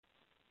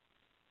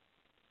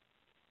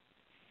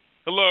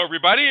Hello,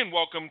 everybody, and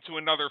welcome to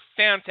another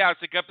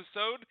fantastic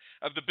episode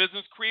of the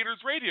Business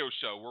Creators Radio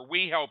Show, where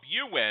we help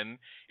you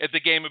win at the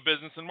game of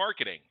business and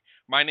marketing.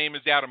 My name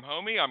is Adam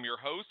Homey. I'm your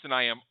host, and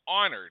I am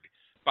honored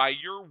by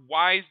your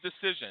wise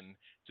decision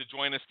to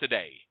join us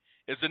today.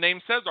 As the name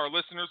says, our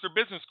listeners are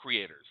business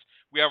creators.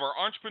 We have our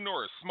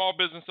entrepreneurs, small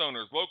business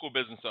owners, local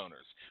business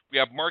owners. We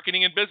have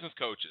marketing and business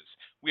coaches.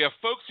 We have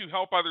folks who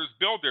help others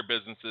build their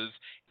businesses,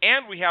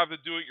 and we have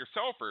the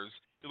do-it-yourselfers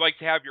who like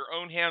to have your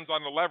own hands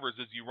on the levers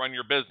as you run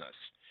your business.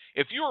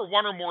 If you are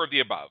one or more of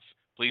the above,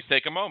 please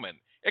take a moment,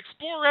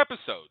 explore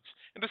episodes,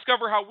 and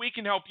discover how we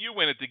can help you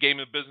win at the game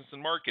of business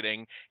and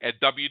marketing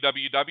at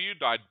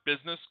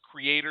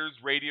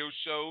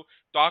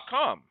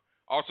www.businesscreatorsradioshow.com.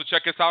 Also,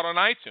 check us out on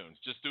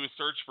iTunes. Just do a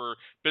search for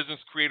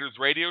Business Creators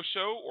Radio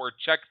Show or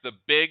check the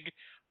big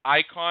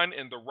icon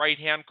in the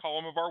right-hand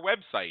column of our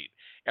website.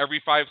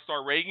 Every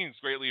 5-star rating is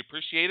greatly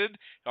appreciated.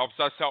 Helps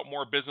us help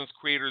more business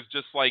creators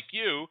just like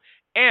you.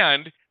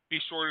 And be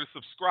sure to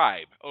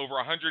subscribe. Over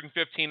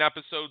 115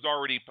 episodes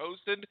already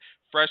posted.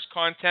 Fresh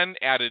content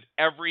added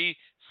every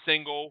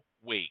single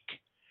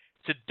week.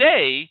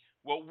 Today,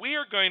 what we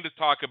are going to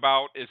talk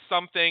about is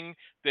something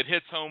that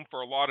hits home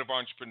for a lot of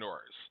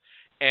entrepreneurs.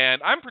 And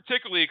I'm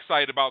particularly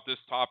excited about this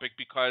topic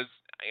because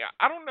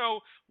I don't know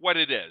what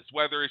it is,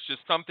 whether it's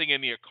just something in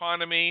the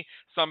economy,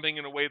 something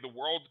in the way the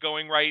world's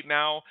going right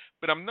now,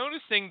 but I'm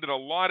noticing that a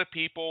lot of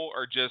people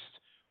are just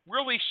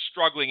really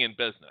struggling in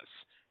business.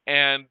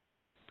 And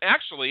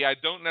actually, I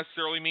don't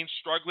necessarily mean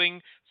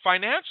struggling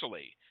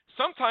financially.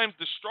 Sometimes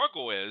the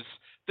struggle is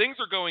things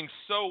are going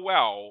so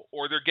well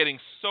or they're getting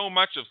so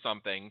much of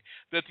something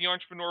that the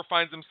entrepreneur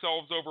finds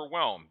themselves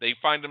overwhelmed. They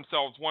find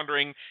themselves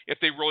wondering if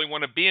they really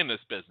want to be in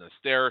this business.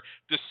 They're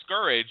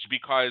discouraged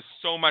because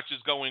so much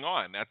is going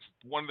on. That's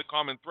one of the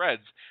common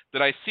threads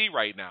that I see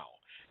right now.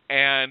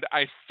 And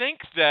I think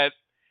that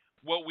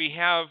what we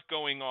have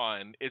going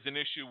on is an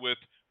issue with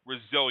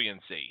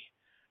resiliency.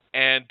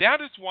 And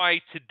that is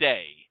why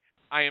today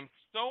I am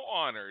so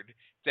honored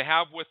to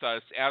have with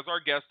us as our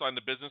guest on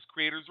the Business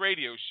Creators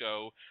Radio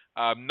Show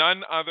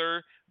none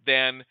other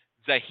than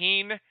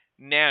Zaheen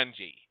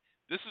Nanji.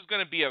 This is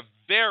going to be a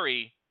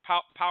very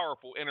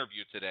powerful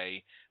interview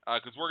today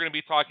because we're going to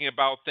be talking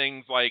about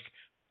things like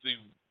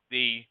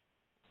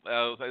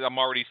I'm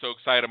already so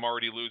excited. I'm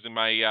already losing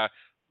my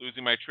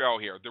trail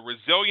here. The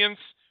resilience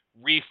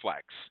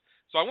reflex.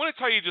 So I want to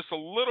tell you just a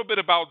little bit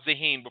about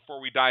Zaheen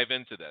before we dive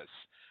into this.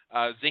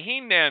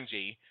 Zaheen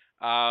Nanji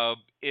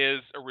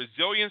is a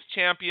resilience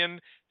champion,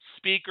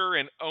 speaker,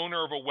 and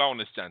owner of a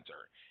wellness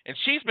center. And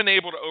she's been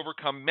able to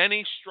overcome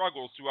many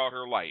struggles throughout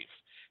her life.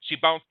 She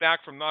bounced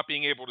back from not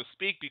being able to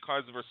speak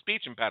because of her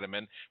speech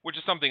impediment, which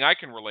is something I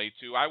can relate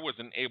to. I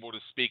wasn't able to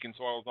speak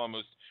until I was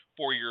almost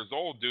 4 years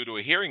old due to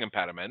a hearing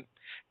impediment.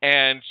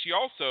 And she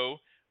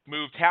also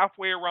moved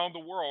halfway around the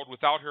world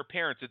without her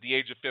parents at the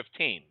age of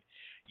 15.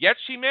 Yet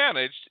she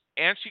managed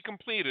and she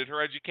completed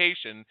her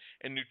education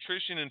in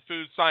nutrition and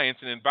food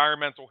science and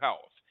environmental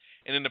health.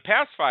 And in the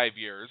past 5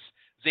 years,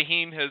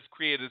 Zaheen has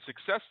created a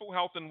successful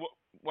health and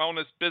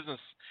wellness business,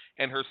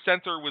 and her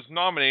center was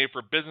nominated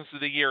for Business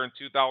of the Year in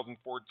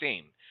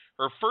 2014.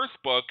 Her first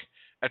book,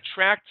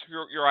 Attract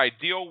Your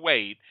Ideal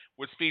Weight,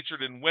 was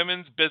featured in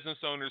Women's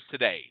Business Owners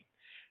Today.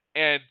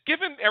 And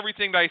given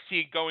everything that I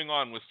see going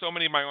on with so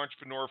many of my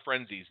entrepreneur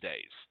friends these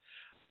days,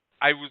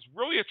 I was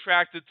really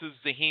attracted to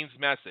Zaheen's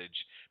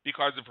message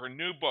because of her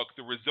new book,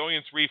 The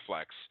Resilience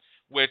Reflex,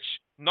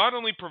 which not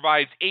only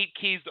provides 8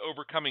 keys to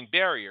overcoming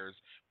barriers,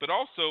 but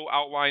also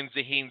outlines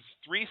Zaheen's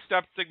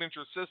 3-step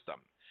signature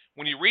system.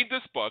 When you read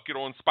this book,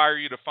 it'll inspire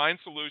you to find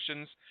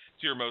solutions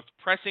to your most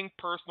pressing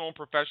personal and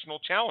professional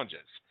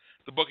challenges.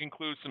 The book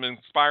includes some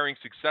inspiring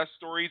success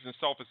stories and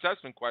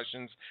self-assessment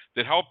questions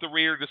that help the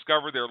reader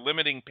discover their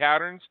limiting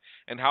patterns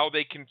and how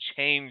they can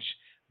change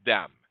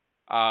them.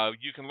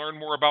 You can learn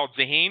more about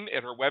Zaheen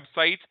at her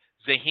website,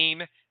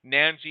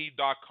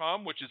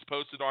 ZaheenNanji.com, which is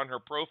posted on her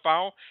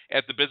profile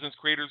at the Business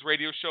Creators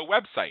Radio Show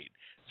website.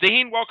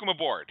 Zaheen, welcome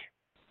aboard.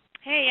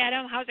 Hey,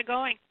 Adam. How's it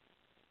going?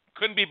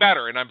 Couldn't be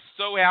better, and I'm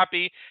so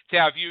happy to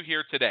have you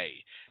here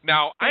today.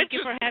 Now, Thank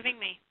you for having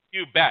me.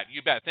 You bet.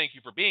 Thank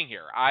you for being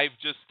here. I've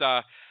just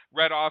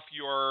read off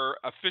your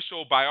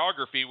official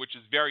biography, which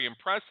is very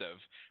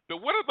impressive.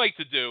 But what I'd like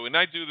to do, and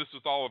I do this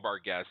with all of our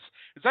guests,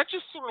 is I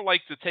just sort of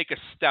like to take a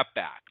step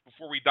back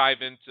before we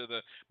dive into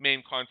the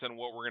main content of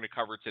what we're going to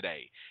cover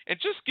today. And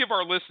just give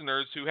our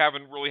listeners who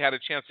haven't really had a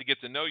chance to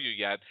get to know you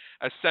yet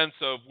a sense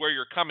of where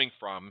you're coming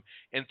from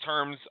in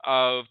terms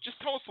of just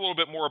tell us a little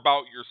bit more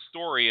about your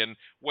story and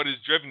what has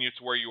driven you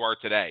to where you are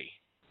today.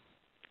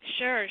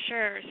 Sure.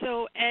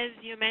 So as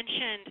you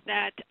mentioned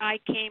that I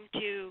came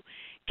to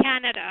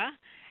Canada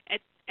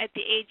at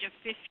the age of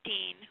 15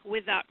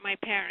 without my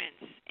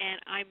parents, and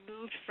I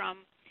moved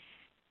from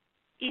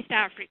East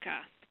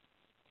Africa,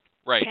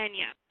 right.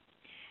 Kenya.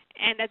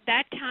 And at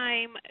that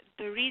time,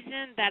 the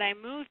reason that I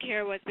moved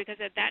here was because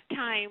at that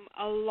time,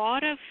 a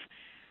lot of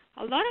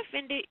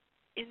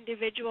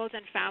individuals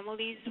and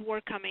families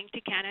were coming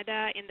to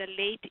Canada in the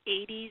late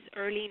 80s,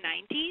 early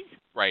 90s.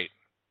 Right.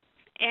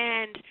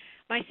 And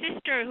my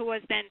sister, who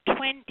was then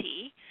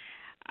 20,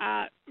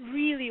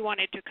 really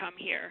wanted to come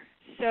here.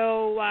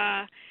 So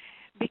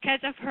because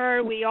of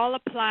her, we all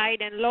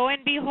applied, and lo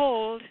and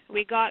behold,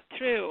 we got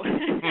through.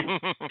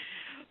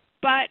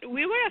 But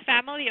we were a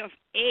family of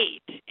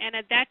 8, and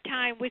at that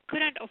time, we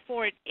couldn't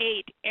afford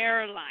 8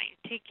 airline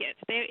tickets.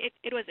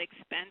 It was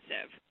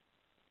expensive.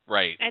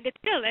 Right. And it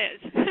still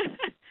is.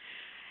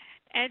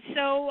 And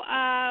so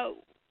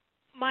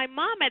my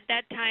mom at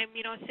that time,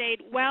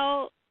 said,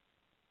 well,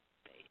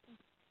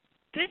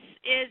 this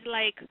is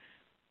like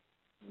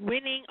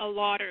winning a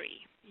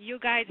lottery. You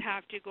guys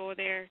have to go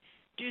there,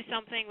 do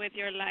something with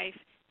your life,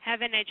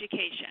 have an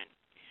education.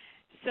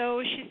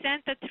 So she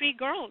sent the 3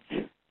 girls.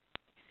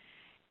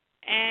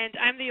 And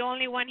I'm the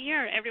only one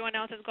here. Everyone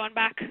else has gone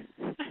back.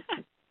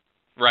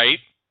 Right.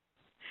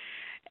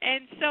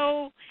 And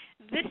so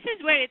this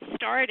is where it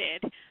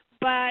started.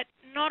 But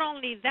not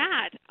only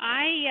that,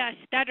 I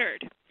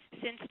stuttered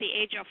since the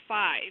age of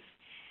 5.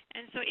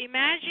 And so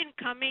imagine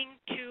coming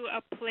to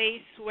a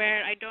place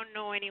where I don't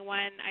know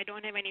anyone, I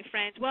don't have any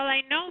friends. Well,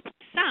 I know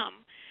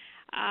some,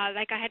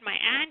 like I had my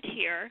aunt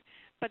here,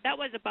 but that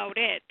was about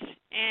it.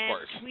 And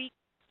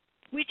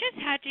we just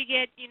had to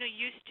get,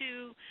 used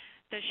to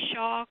the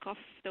shock of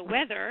the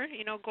weather,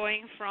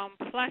 going from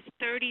plus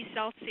 30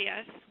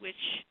 Celsius,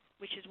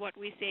 which is what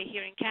we say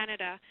here in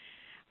Canada,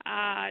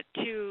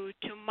 to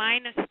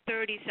minus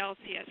 30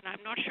 Celsius. And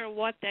I'm not sure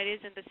what that is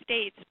in the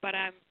States, but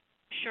I'm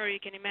sure you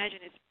can imagine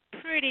it's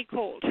pretty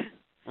cold.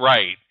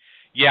 Right.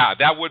 Yeah,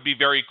 that would be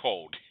very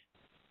cold.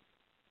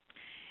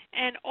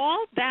 And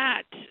all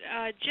that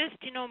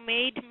just,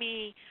 made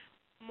me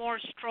more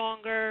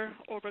stronger,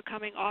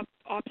 overcoming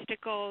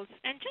obstacles,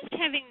 and just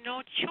having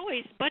no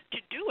choice but to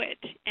do it.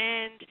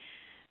 And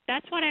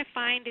that's what I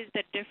find is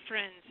the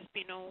difference,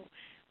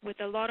 with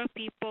a lot of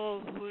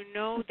people who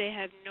know they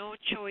have no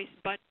choice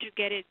but to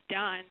get it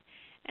done,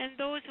 and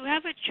those who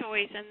have a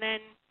choice and then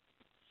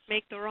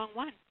make the wrong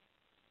one.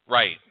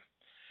 Right.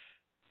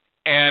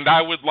 And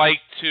I would like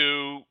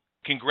to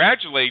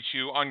congratulate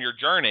you on your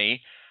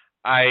journey.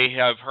 I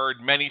have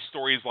heard many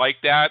stories like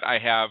that. I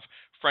have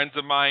friends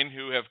of mine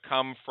who have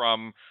come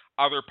from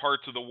other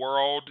parts of the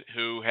world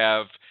who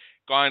have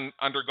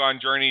undergone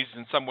journeys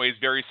in some ways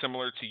very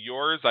similar to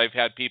yours. I've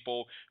had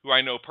people who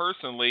I know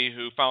personally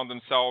who found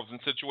themselves in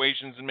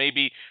situations in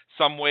maybe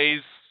some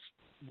ways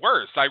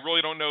worse. I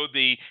really don't know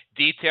the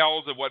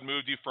details of what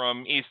moved you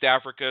from East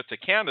Africa to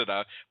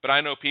Canada, but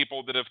I know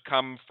people that have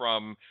come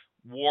from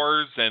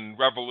wars and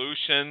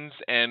revolutions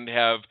and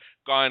have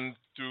gone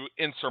through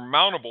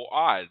insurmountable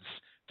odds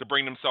to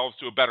bring themselves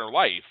to a better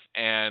life.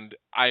 And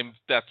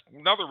that's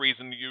another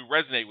reason you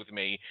resonate with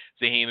me,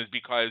 Zaheen, is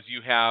because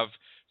you have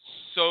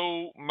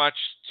so much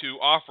to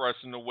offer us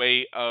in the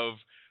way of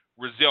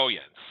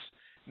resilience.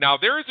 Now,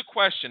 there is a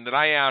question that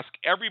I ask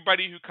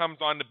everybody who comes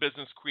on the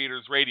Business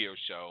Creators Radio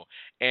Show,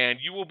 and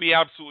you will be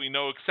absolutely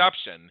no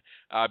exception,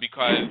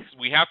 because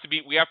we have to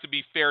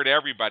be fair to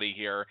everybody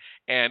here.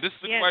 And this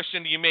is a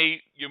question you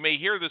may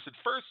hear this at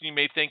first, and you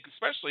may think,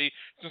 especially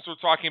since we're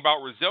talking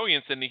about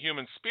resilience in the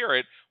human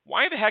spirit,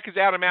 why the heck is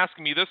Adam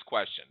asking me this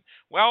question?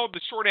 Well,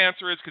 the short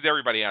answer is because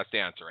everybody has to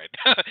answer it,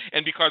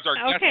 and because our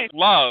guests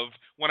love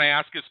when I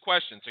ask this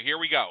question. So here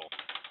we go.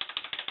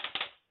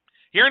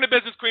 Here in the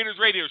Business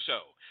Creators Radio Show,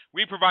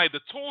 we provide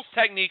the tools,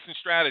 techniques, and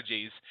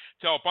strategies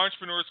to help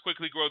entrepreneurs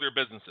quickly grow their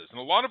businesses. And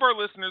a lot of our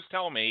listeners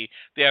tell me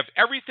they have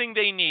everything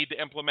they need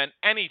to implement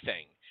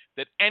anything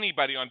that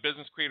anybody on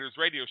Business Creators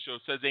Radio Show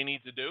says they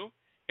need to do,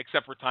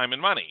 except for time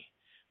and money.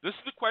 This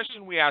is the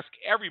question we ask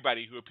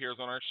everybody who appears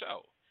on our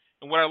show.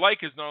 And what I like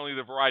is not only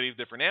the variety of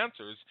different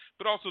answers,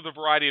 but also the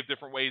variety of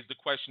different ways the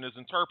question is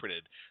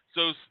interpreted.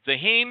 So,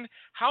 Zaheen,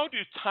 how do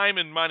time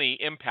and money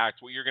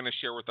impact what you're going to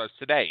share with us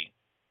today?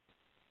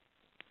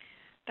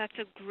 That's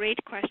a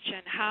great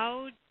question.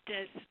 How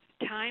does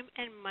time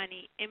and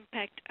money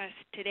impact us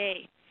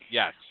today?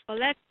 Yes. Well,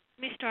 let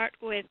me start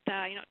with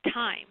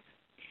time.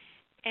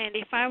 And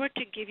if I were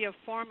to give you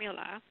a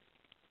formula,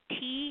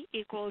 T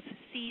equals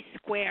C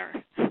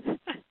square.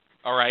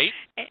 All right.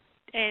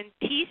 And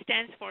T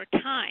stands for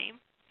time,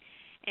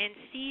 and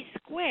C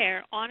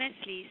square,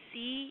 honestly,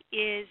 C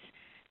is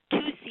 2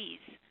 C's,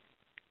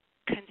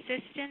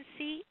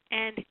 consistency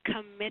and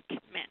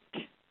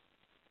commitment.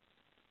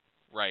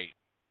 Right.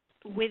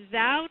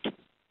 Without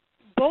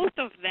both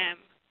of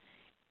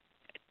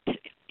them,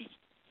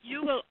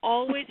 you will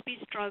always be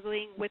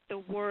struggling with the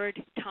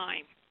word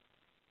time.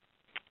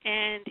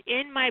 And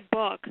in my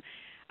book,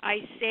 I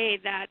say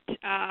that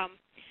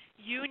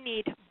you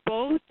need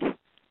both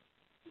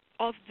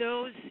of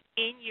those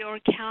in your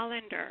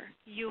calendar.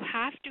 You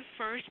have to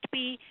first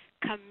be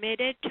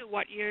committed to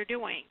what you're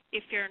doing.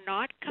 If you're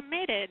not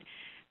committed,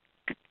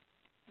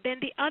 then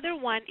the other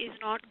one is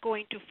not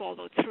going to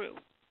follow through.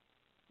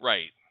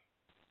 Right.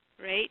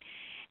 Right?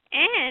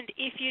 And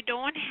if you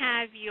don't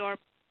have your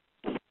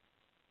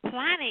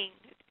planning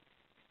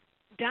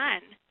done,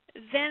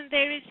 then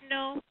there is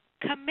no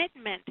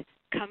commitment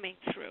coming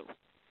through.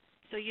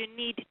 So you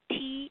need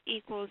T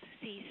equals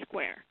C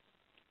square.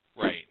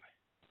 Right.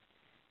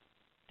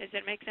 Does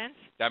that make sense?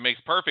 That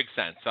makes perfect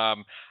sense.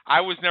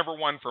 I was never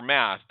one for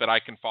math, but I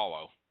can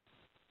follow.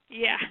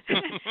 Yeah.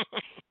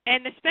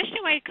 And especially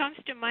when it comes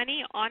to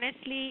money,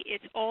 honestly,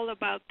 it's all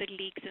about the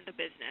leaks in the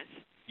business.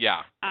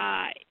 Yeah.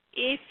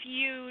 If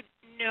you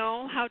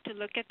know how to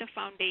look at the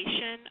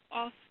foundation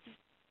of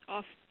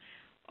of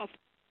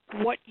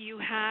what you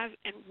have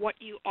and what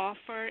you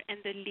offer and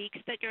the leaks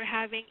that you're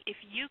having, if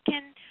you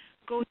can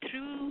go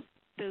through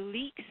the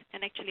leaks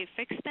and actually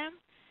fix them,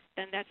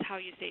 then that's how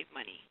you save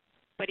money.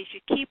 But if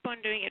you keep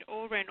on doing it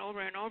over and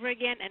over and over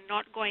again and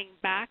not going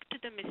back to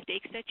the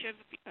mistakes that you've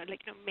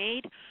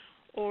made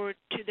or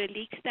to the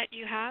leaks that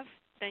you have,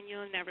 then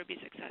you'll never be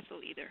successful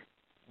either.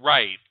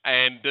 Right.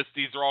 And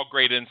these are all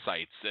great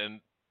insights. And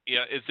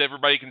yeah, as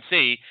everybody can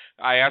see,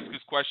 I ask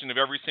this question of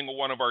every single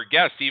one of our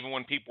guests, even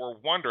when people are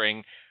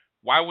wondering,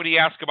 why would he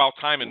ask about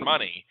time and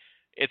money?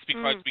 It's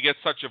because Mm. we get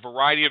such a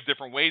variety of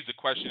different ways the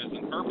question is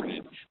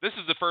interpreted. This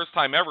is the first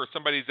time ever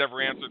somebody's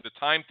ever answered the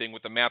time thing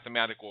with a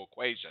mathematical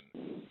equation.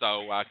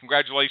 So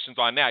congratulations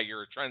on that.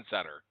 You're a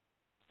trendsetter.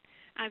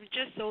 I'm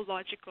just so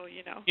logical.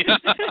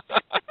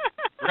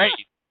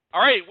 Great.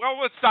 All right. Well,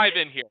 let's dive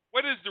in here.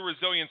 What is the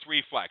resilience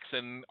reflex?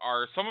 And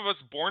are some of us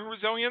born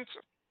resilient?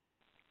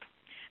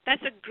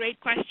 That's a great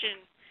question,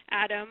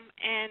 Adam.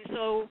 And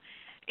so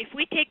if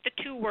we take the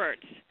two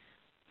words,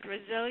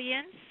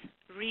 resilience,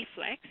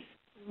 reflex,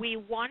 we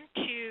want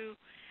to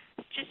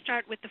just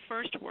start with the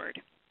first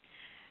word.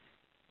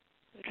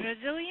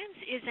 Resilience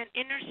is an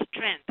inner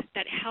strength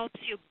that helps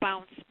you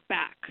bounce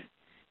back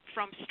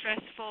from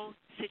stressful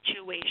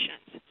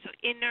situations. So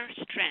inner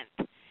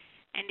strength.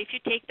 And if you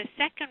take the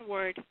second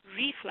word,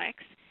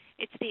 reflex,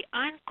 it's the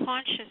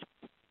unconscious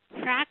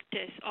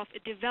practice of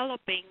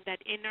developing that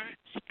inner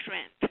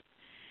strength.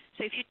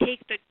 So if you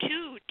take the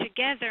two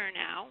together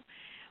now,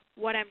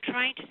 what I'm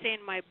trying to say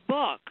in my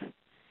book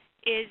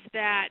is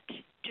that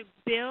to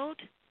build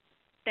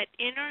that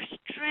inner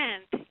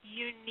strength,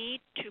 you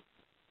need to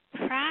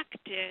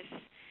practice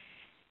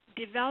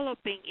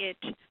developing it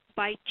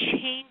by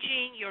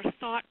changing your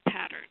thought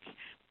patterns,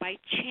 by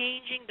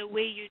changing the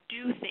way you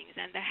do things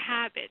and the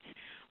habits.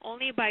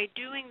 Only by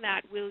doing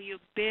that will you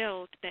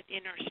build that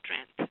inner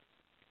strength.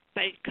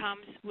 But it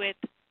comes with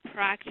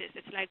practice.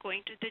 It's like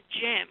going to the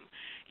gym.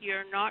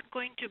 You're not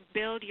going to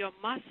build your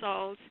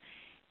muscles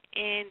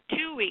in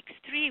 2 weeks,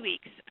 3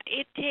 weeks.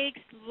 It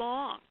takes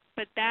long.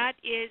 But that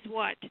is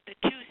what? The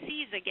two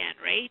C's again,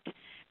 right?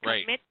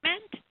 Right.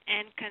 Commitment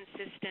and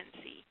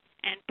consistency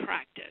and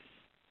practice.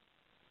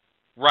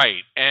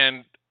 Right.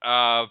 And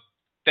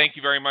thank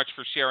you very much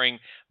for sharing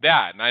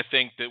that. And I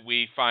think that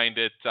we find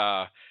it,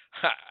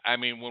 I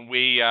mean, when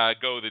we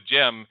go to the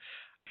gym,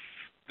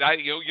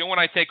 when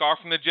I take off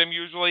from the gym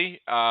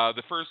usually,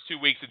 the first 2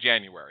 weeks of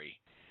January,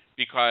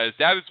 because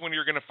that is when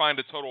you're going to find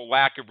a total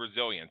lack of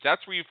resilience.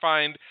 That's where you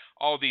find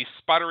all these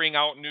sputtering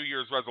out New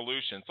Year's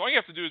resolutions. So all you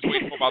have to do is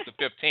wait until about the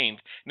 15th, and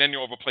then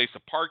you'll have a place to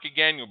park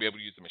again. You'll be able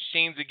to use the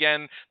machines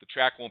again. The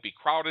track won't be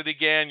crowded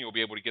again. You'll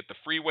be able to get the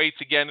free weights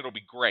again. It'll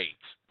be great.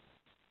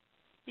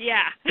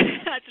 Yeah,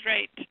 that's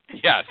right.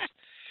 Yes.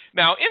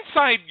 Now,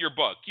 inside your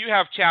book, you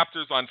have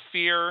chapters on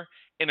fear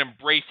and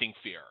embracing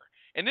fear.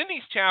 And in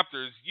these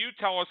chapters, you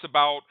tell us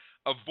about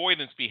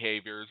avoidance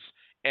behaviors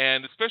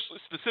and especially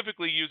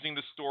specifically using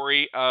the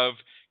story of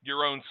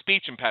your own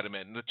speech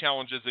impediment and the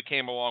challenges that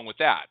came along with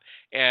that.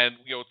 And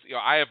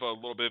I have a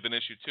little bit of an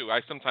issue too.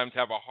 I sometimes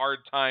have a hard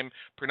time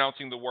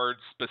pronouncing the word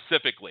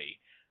specifically.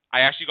 I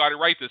actually got it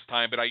right this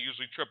time, but I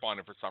usually trip on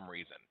it for some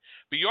reason.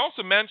 But you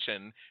also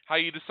mentioned how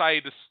you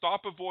decided to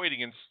stop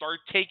avoiding and start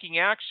taking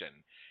action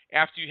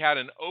after you had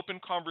an open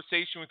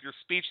conversation with your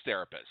speech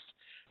therapist.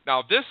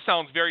 Now, this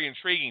sounds very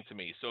intriguing to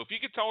me. So, if you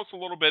could tell us a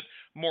little bit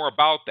more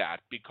about that,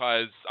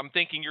 because I'm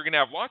thinking you're going to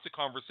have lots of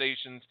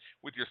conversations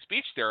with your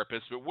speech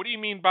therapist, but what do you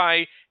mean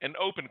by an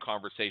open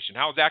conversation?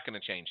 How is that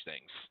going to change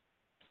things?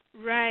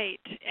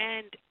 Right.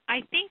 And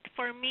I think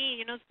for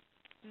me,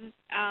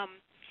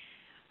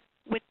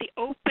 with the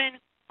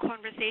open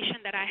conversation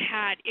that I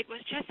had, it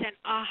was just an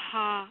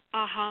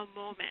aha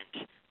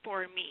moment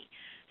for me.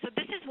 So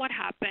this is what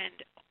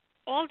happened.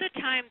 All the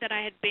time that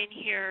I had been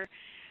here,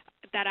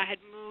 that I had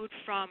moved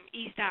from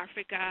East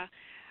Africa,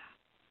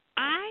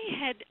 I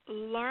had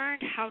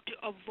learned how to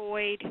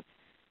avoid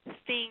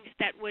things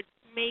that would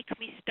make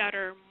me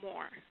stutter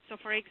more. So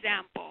for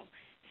example,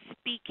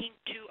 speaking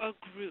to a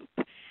group,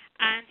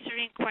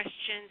 answering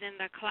questions in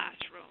the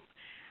classroom,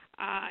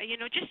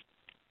 just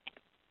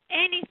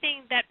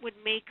anything that would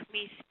make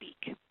me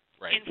speak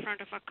Right. in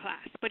front of a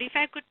class. But if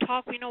I could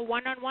talk,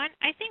 one-on-one,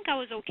 I think I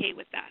was okay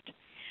with that.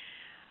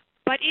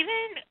 But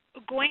even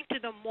going to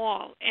the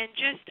mall and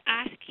just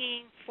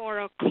asking for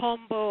a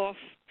combo of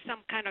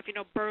some kind of,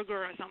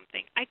 burger or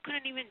something, I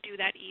couldn't even do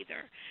that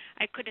either.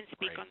 I couldn't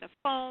speak Right. on the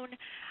phone,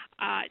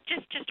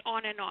 just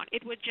on and on.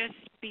 It would just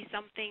be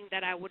something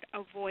that I would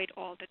avoid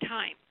all the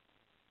time.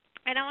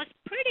 And I was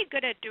pretty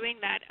good at doing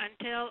that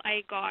until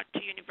I got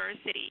to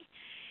university.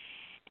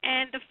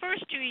 And the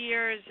first 2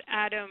 years,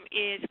 Adam,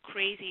 is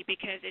crazy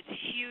because it's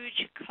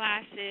huge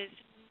classes.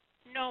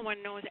 No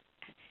one knows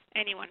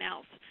anyone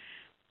else.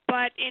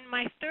 But in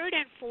my third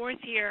and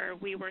fourth year,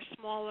 we were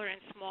smaller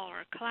and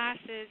smaller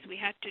classes. We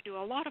had to do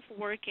a lot of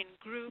work in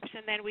groups,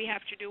 and then we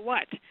have to do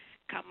what?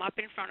 Come up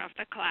in front of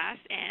the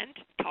class and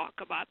talk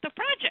about the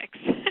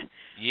projects,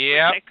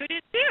 Yeah. which I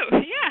couldn't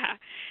do. Yeah.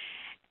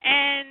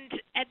 And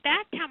at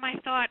that time, I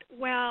thought,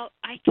 well,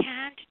 I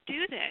can't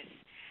do this.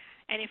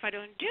 And if I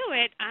don't do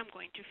it, I'm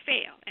going to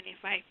fail. And if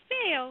I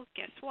fail,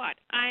 guess what?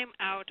 I'm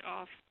out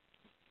of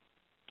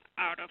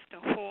the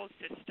whole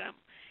system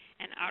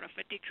and out of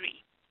a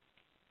degree.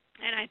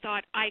 And I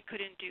thought I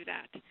couldn't do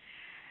that.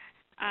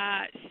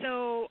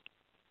 So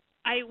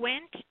I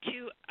went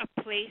to a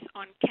place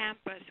on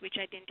campus, which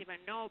I didn't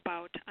even know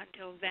about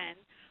until then,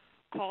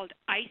 called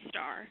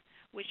ISTAR,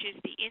 which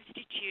is the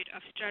Institute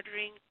of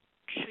Stuttering,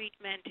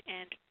 Treatment,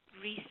 and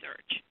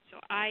Research. So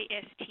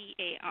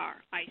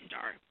ISTAR,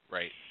 ISTAR.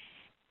 Right.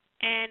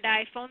 And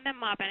I phoned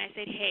them up and I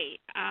said, hey,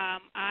 I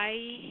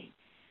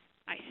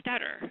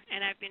stutter,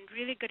 and I've been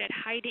really good at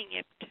hiding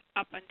it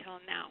up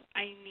until now.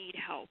 I need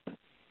help.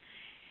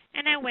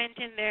 And I went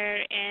in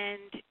there,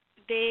 and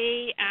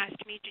they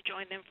asked me to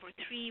join them for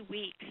 3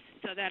 weeks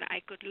so that I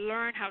could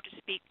learn how to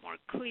speak more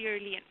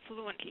clearly and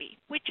fluently,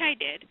 which I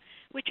did,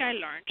 which I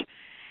learned.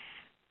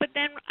 But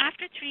then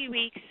after 3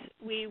 weeks,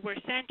 we were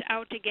sent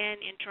out again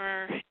into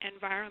our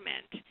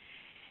environment.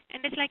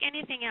 And it's like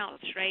anything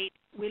else, right?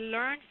 We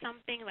learn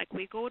something, like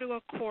we go to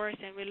a course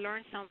and we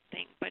learn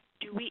something, but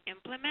do we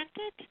implement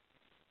it?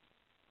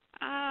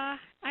 I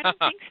don't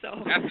think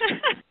so.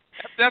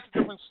 That's a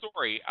different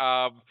story.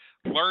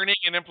 Learning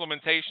and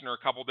implementation are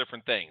a couple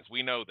different things.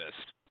 We know this.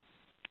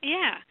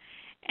 Yeah.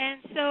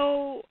 And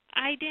so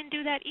I didn't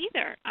do that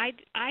either. I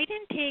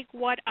didn't take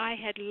what I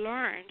had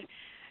learned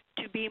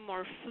to be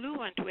more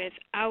fluent with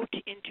out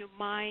into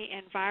my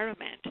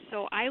environment.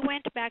 So I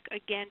went back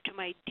again to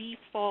my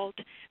default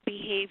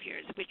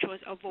behaviors, which was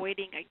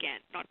avoiding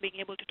again, not being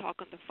able to talk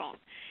on the phone.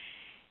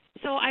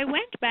 So I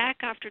went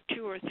back after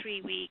 2 or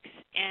 3 weeks,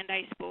 and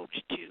I spoke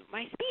to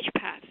my speech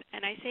path,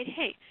 and I said,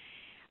 hey,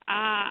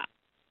 I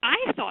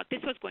thought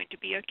this was going to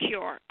be a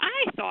cure.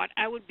 I thought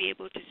I would be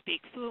able to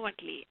speak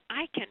fluently.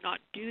 I cannot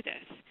do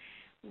this.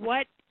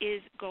 What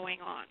is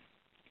going on?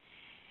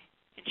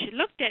 And she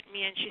looked at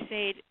me and she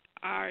said,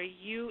 are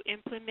you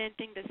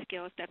implementing the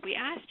skills that we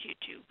asked you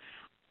to?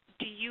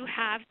 Do you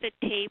have the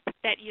tape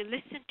that you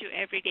listen to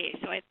every day?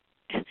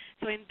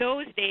 So in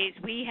those days,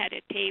 we had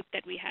a tape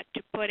that we had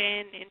to put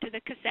into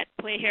the cassette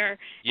player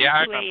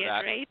Yeah, and play it,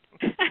 I remember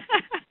that.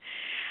 right?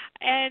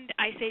 And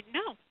I said,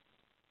 no.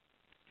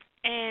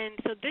 And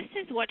so this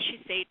is what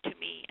she said to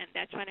me, and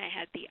that's when I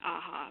had the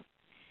aha.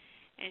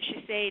 And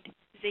she said,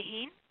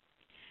 Zaheen,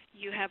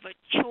 you have a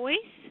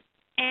choice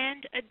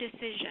and a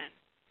decision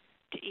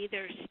to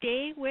either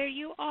stay where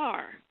you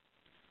are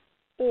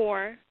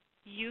or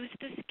use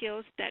the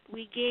skills that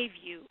we gave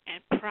you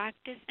and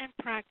practice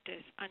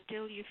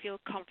until you feel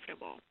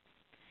comfortable.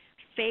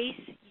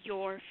 Face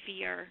your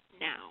fear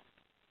now.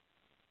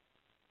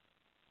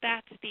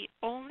 That's the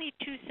only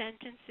 2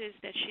 sentences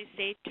that she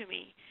said to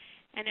me.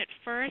 And at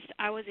first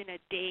I was in a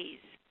daze.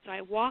 So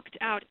I walked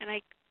out and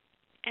I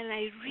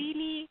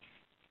really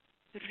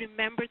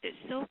remember this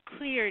so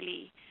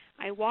clearly.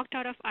 I walked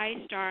out of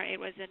iStar. It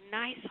was a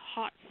nice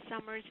hot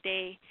summer's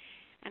day,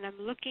 and I'm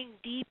looking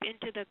deep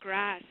into the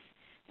grass.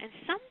 And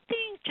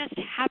something just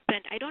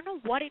happened. I don't know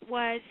what it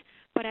was,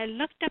 but I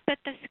looked up at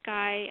the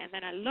sky, and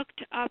then I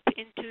looked up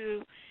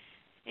into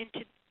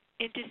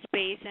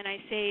space, and I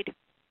said,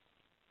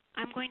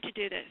 I'm going to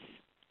do this.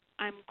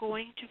 I'm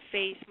going to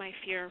face my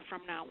fear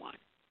from now on.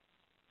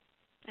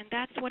 And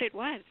that's what it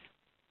was.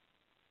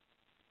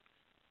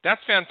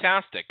 That's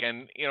fantastic.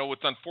 And,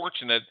 what's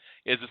unfortunate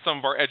is that some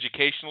of our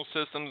educational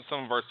systems,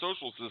 some of our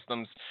social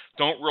systems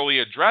don't really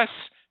address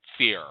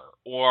fear,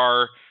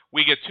 or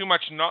we get too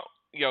much,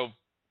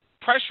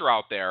 pressure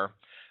out there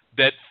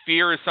that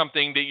fear is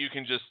something that you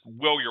can just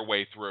will your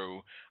way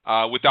through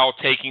without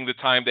taking the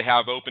time to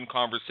have open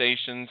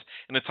conversations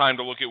and the time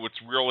to look at what's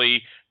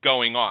really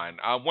going on.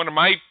 One of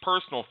my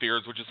personal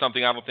fears, which is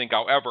something I don't think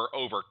I'll ever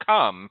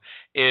overcome,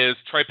 is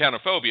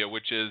trypanophobia,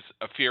 which is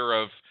a fear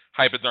of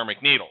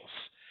hypodermic needles.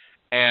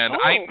 And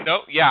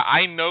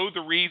I know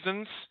the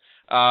reasons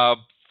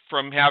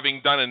from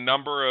having done a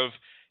number of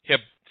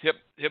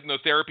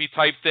hypnotherapy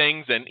type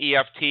things and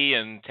EFT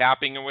and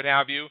tapping and what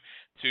have you,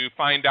 to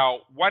find out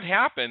what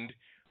happened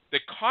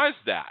that caused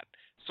that.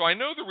 So I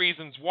know the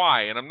reasons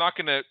why, and I'm not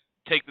going to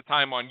take the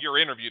time on your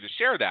interview to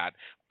share that,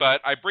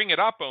 but I bring it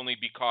up only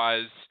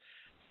because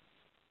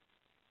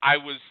I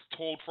was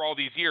told for all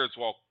these years,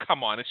 well,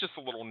 come on, it's just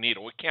a little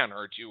needle. It can't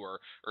hurt you, or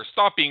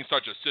stop being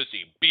such a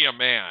sissy. Be a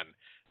man.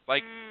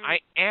 Like, I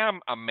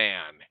am a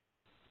man.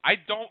 I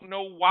don't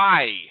know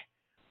why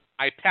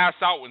I pass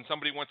out when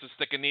somebody wants to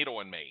stick a needle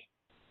in me.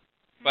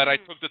 But I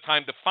took the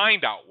time to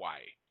find out why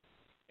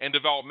and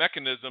develop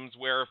mechanisms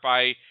where if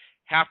I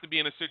have to be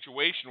in a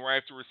situation where I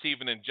have to receive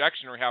an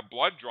injection or have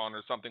blood drawn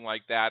or something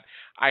like that,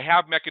 I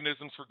have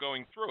mechanisms for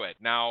going through it.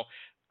 Now,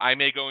 I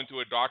may go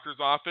into a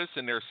doctor's office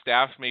and their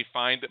staff may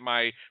find that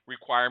my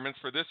requirements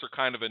for this are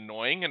kind of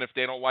annoying, and if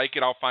they don't like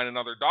it, I'll find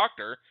another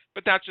doctor,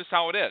 but that's just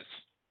how it is.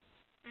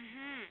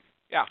 Mhm.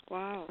 Yeah.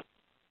 Wow.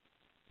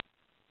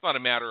 It's not a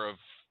matter of,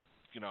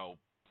 you know,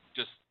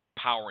 just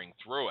powering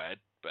through it,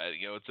 but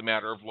it's a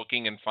matter of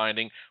looking and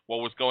finding what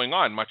was going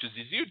on, much as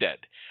you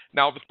did.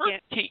 Now,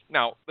 Yes.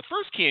 the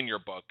first key in your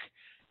book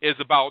is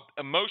about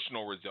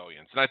emotional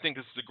resilience, and I think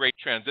this is a great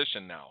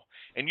transition now.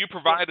 And you Yes.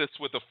 provide us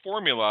with a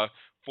formula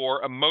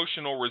for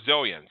emotional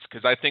resilience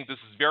because I think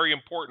this is very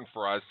important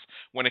for us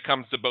when it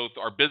comes to both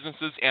our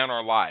businesses and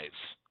our lives.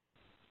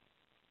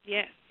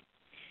 Yes.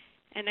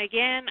 And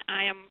again,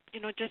 I am,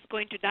 just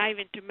going to dive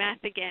into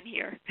math again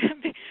here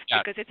Yeah.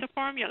 because it's a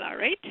formula,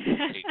 right?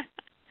 Great.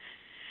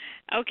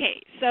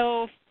 Okay,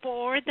 so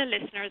for the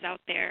listeners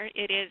out there,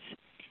 it is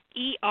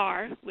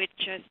ER, which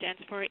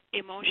stands for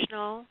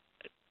emotional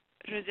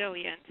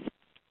resilience,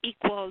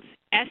 equals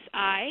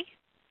SI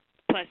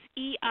plus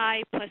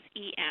EI plus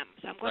EM.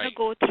 So I'm going to Right.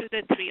 go through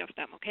the three of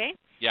them, okay?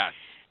 Yes.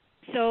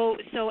 So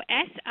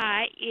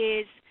SI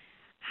is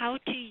how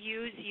to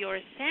use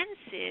your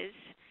senses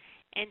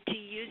and to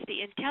use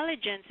the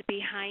intelligence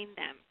behind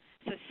them.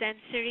 So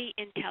sensory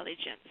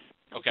intelligence,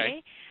 Okay.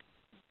 okay?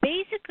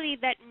 Basically,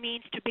 that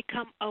means to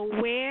become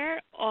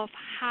aware of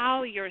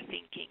how you're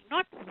thinking,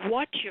 not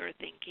what you're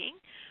thinking,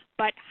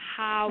 but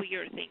how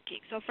you're thinking.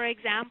 So, for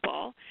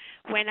example,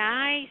 when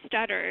I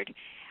stuttered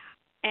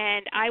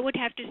and I would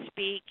have to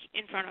speak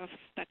in front of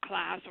the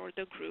class or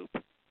the group,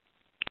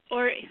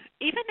 or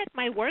even at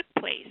my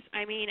workplace,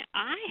 I mean,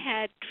 I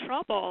had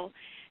trouble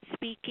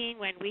speaking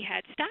when we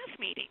had staff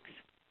meetings,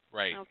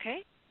 Right.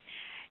 okay?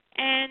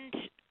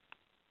 And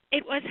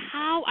it was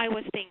how I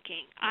was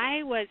thinking.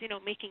 I was,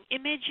 making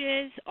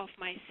images of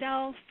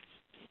myself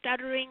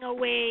stuttering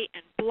away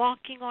and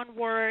blocking on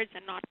words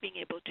and not being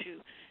able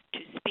to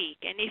speak.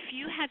 And if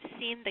you have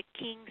seen The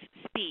King's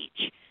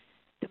Speech,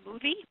 the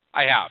movie,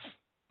 I have.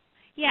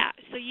 yeah,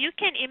 so you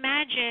can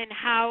imagine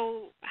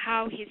how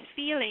he's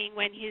feeling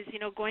when he's,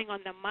 going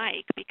on the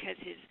mic because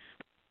he's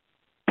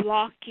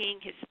blocking,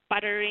 he's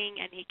sputtering,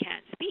 and he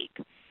can't speak.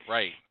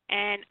 Right.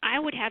 And I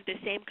would have the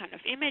same kind of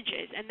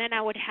images. And then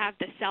I would have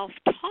the self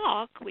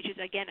talk, which is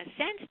again a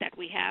sense that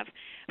we have,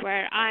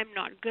 where I'm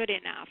not good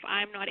enough.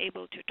 I'm not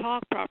able to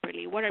talk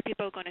properly. What are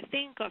people going to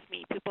think of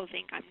me? People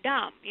think I'm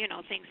dumb,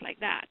 things like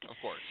that. Of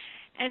course.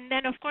 And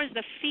then, of course,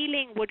 the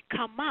feeling would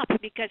come up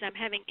because I'm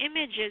having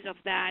images of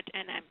that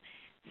and I'm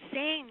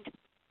saying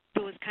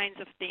those kinds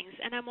of things.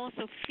 And I'm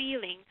also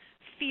feeling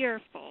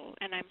fearful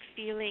and I'm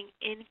feeling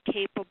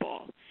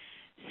incapable.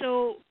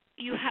 So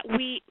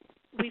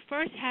we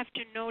first have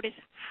to notice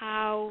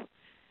how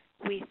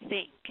we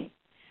think,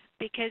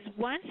 because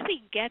once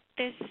we get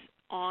this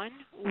on,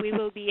 we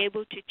will be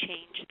able to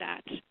change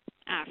that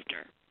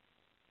after.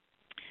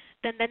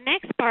 Then the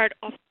next part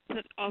of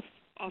the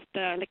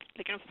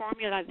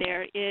formula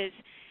there is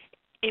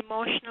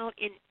emotional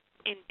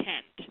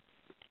intent,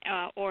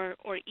 or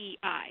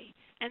EI,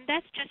 and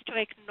that's just to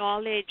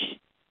acknowledge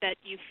that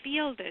you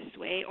feel this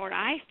way, or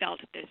I felt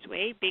this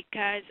way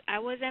because I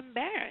was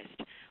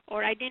embarrassed,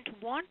 or I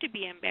didn't want to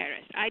be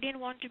embarrassed. I didn't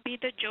want to be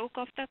the joke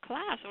of the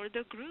class or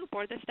the group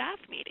or the staff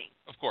meeting.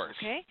 Of course.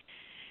 Okay?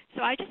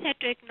 So I just had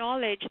to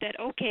acknowledge that,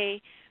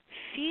 okay,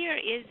 fear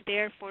is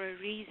there for a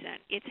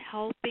reason. It's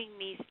helping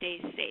me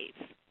stay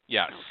safe.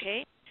 Yes.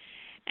 Okay?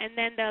 And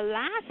then the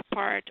last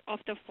part of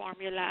the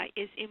formula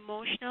is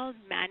emotional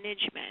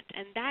management,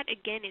 and that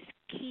again is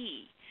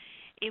key.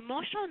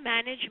 Emotional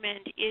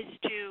management is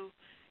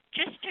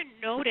just to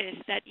notice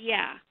that,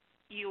 yeah,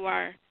 you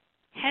are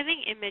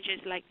having images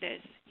like this,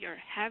 you're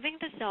having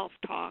the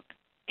self-talk,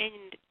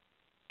 and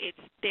it's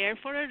there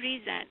for a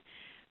reason.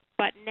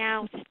 But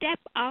now step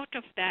out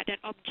of that and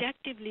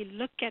objectively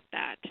look at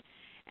that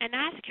and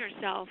ask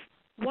yourself,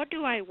 what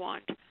do I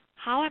want?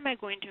 How am I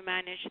going to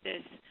manage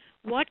this?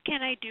 What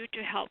can I do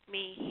to help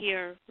me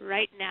here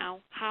right now?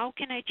 How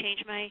can I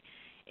change my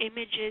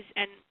images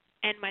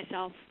and my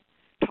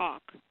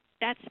self-talk?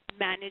 That's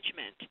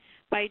management.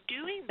 By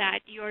doing that,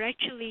 you're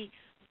actually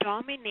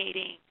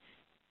dominating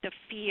the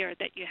fear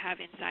that you have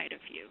inside of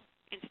you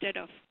instead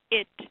of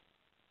it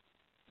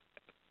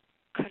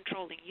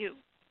controlling you,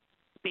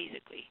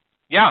 basically.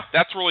 Yeah,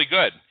 that's really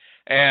good.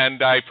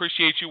 And I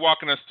appreciate you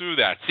walking us through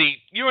that. See,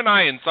 you and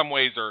I, in some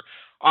ways, are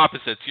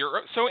opposites.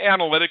 You're so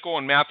analytical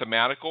and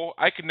mathematical,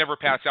 I could never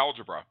pass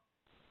algebra.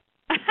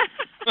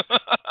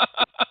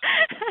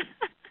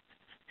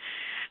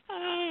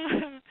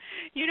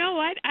 You know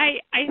what? I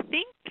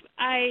think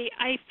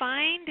I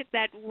find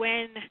that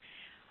when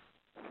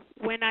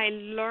I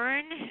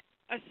learn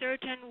a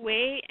certain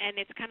way and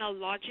it's kind of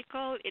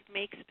logical, it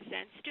makes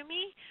sense to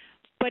me.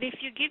 But if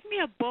you give me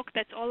a book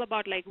that's all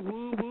about like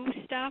woo woo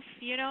stuff,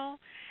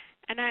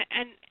 and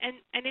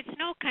it's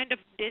no kind of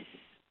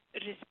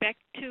disrespect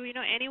to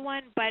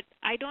anyone, but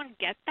I don't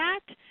get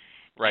that. And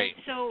Right.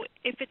 so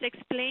if it's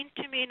explained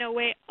to me in a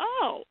way,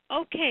 oh,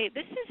 okay,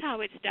 this is how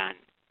it's done.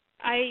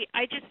 I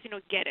just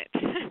get it.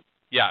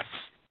 Yes.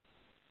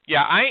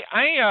 Yeah,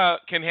 I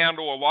can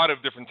handle a lot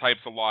of different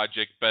types of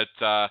logic, but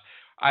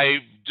I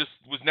just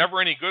was never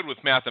any good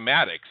with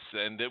mathematics,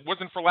 and it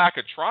wasn't for lack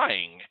of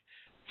trying.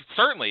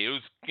 Certainly, it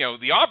was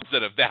the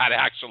opposite of that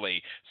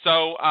actually.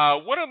 So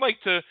what I'd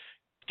like to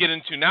get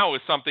into now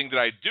is something that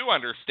I do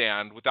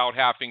understand without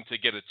having to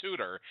get a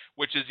tutor,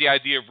 which is the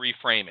idea of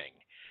reframing.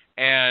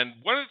 And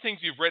one of the things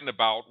you've written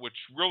about, which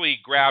really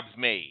grabs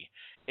me,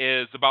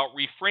 is about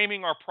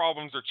reframing our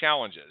problems or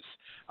challenges.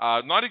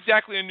 Not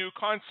exactly a new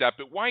concept,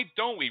 but why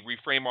don't we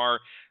reframe our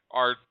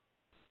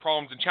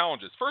problems and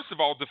challenges? First of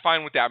all,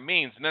 define what that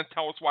means, and then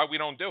tell us why we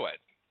don't do it.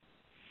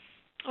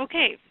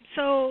 Okay,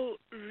 so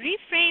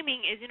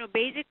reframing is,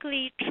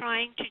 basically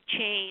trying to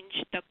change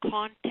the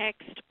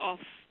context of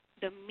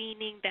the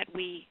meaning that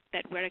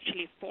we're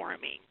actually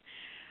forming.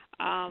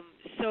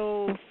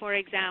 So, for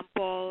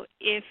example,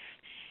 if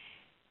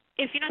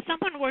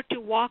someone were to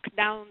walk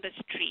down the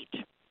street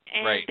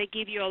and Right, they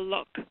give you a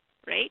look,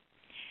 right?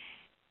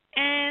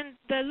 And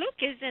the look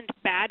isn't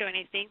bad or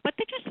anything, but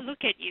they just look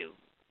at you.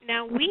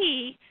 Now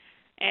we,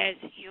 as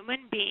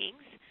human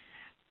beings,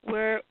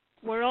 we're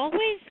we're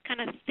always kind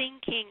of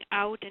thinking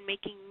out and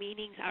making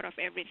meanings out of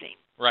everything.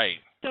 right,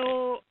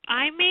 So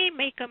I may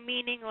make a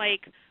meaning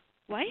like,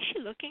 why is she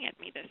looking at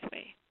me this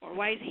way? Or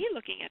why is he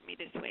looking at me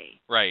this way?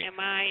 right, Am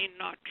I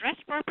not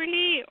dressed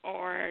properly?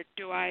 Or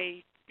do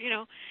I,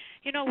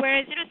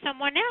 whereas,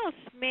 someone else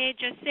may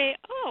just say,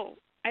 oh,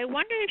 I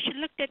wonder if she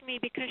looked at me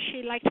because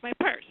she liked my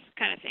purse,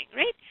 kind of thing,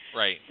 right?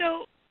 right.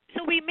 So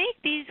we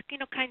make these,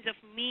 kinds of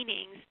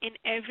meanings in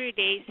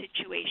everyday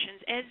situations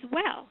as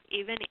well,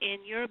 even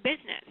in your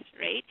business,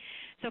 right?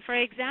 So, for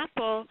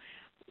example,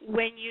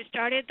 when you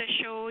started the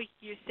show,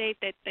 you said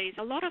that there's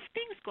a lot of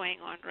things going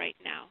on right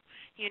now.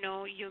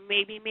 You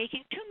may be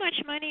making too much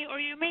money, or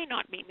you may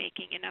not be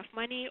making enough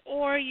money,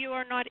 or you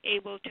are not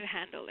able to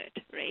handle it,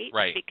 right?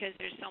 Right. Because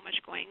there's so much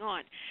going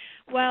on.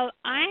 Well,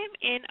 I'm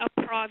in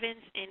a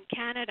province in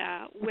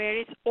Canada where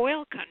it's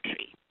oil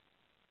country.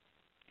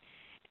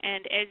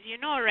 And as you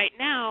know, right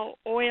now,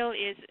 oil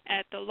is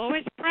at the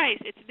lowest price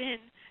it's been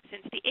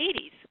since the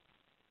 80s,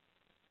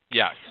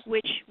 Yes.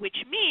 which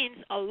means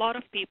a lot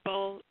of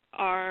people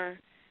are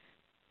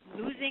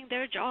losing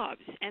their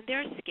jobs and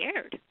they're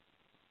scared.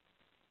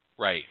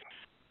 Right.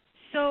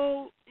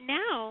 So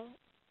now,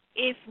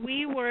 if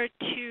we were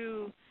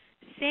to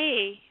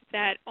say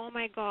that, oh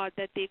my God,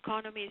 that the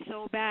economy is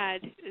so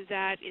bad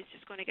that it's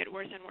just going to get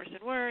worse and worse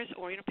and worse,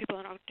 or people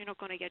are not,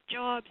 going to get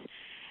jobs,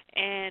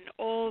 and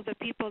all the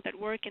people that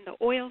work in the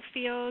oil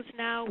fields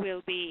now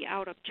will be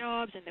out of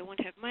jobs and they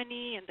won't have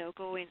money and they'll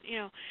go in,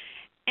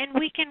 and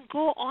we can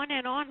go on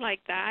and on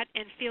like that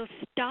and feel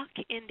stuck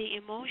in the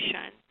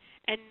emotion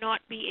and not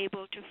be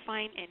able to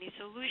find any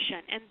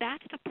solution. And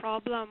that's the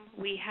problem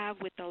we have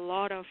with a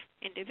lot of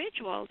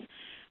individuals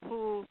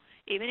who,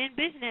 even in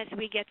business,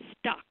 we get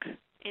stuck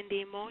in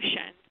the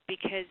emotion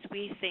because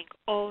we think,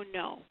 oh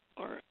no,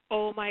 or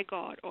oh my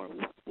God, or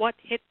what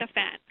hit the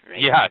fan,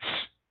 right? Yes.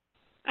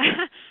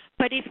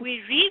 But if we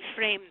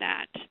reframe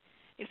that,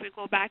 if we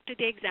go back to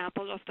the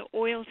example of the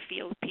oil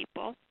field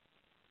people,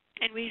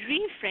 and we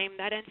reframe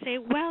that and say,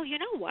 well, you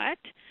know what?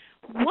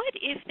 What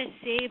if they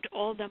saved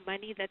all the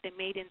money that they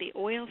made in the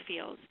oil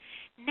fields?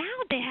 Now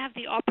they have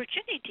the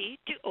opportunity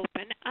to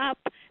open up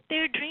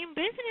their dream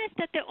business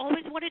that they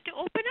always wanted to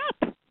open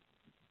up.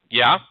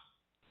 Yeah.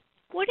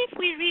 What if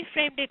we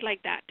reframed it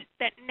like that?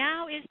 That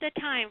now is the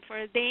time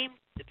for them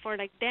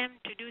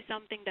to do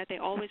something that they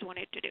always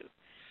wanted to do.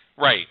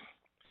 Right.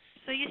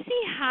 So you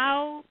see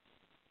how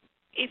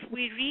if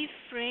we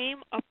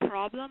reframe a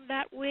problem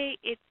that way,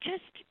 it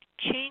just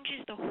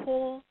changes the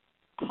whole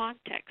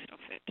context of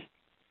it.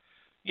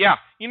 Yeah.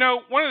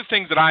 One of the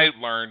things that I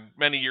learned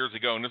many years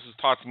ago, and this was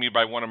taught to me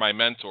by one of my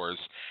mentors,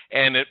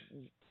 and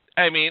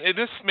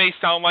this may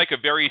sound like a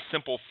very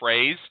simple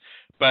phrase,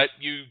 but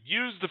you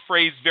use the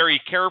phrase very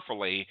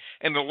carefully,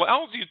 and it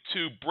allows you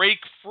to break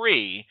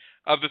free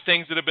of the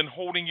things that have been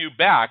holding you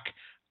back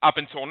up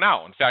until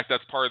now. In fact,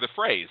 that's part of the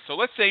phrase. So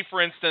let's say,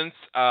 for instance,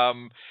 uh,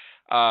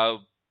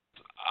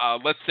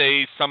 let's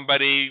say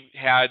somebody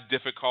had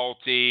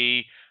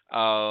difficulty.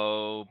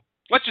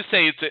 Let's just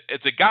say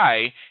it's a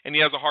guy and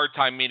he has a hard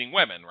time meeting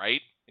women,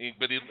 right?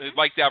 But he'd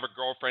like to have a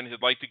girlfriend.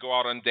 He'd like to go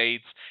out on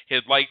dates.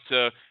 He'd like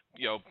to,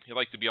 he'd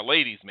like to be a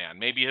ladies' man.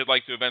 Maybe he'd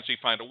like to eventually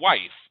find a wife,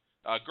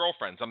 a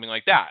girlfriend, something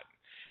like that.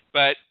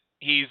 But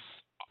he's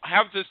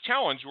have this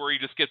challenge where he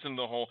just gets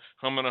into the whole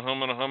humming a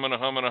humming a humming a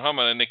humming a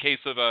humming in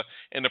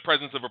the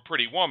presence of a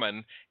pretty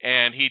woman,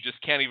 and he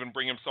just can't even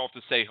bring himself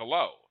to say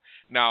hello.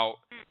 Now,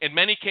 in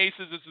many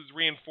cases, this is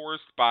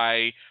reinforced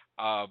by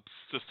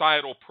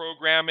societal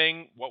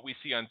programming, what we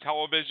see on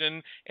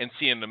television and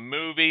see in the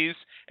movies,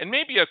 and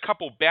maybe a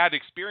couple bad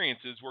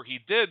experiences where he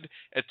did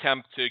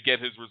attempt to get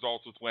his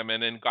results with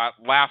women and got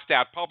laughed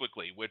at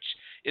publicly, which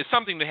is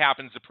something that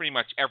happens to pretty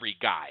much every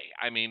guy.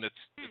 I mean,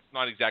 it's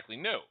not exactly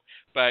new.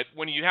 But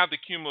when you have the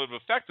cumulative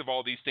effect of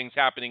all these things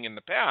happening in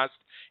the past,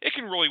 it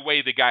can really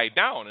weigh the guy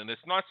down. And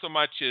it's not so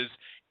much his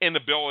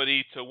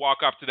inability to walk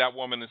up to that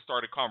woman and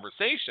start a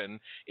conversation,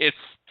 it's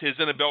his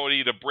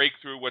inability to break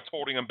through what's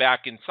holding him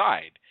back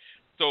inside.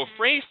 So a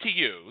phrase to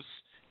use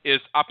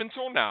is, up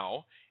until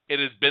now, it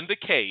has been the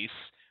case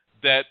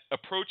that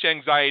approach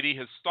anxiety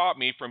has stopped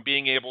me from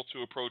being able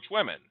to approach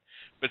women.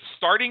 But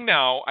starting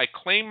now, I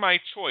claim my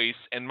choice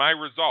and my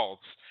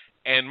results,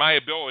 and my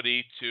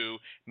ability to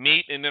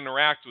meet and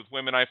interact with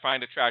women I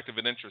find attractive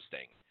and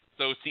interesting.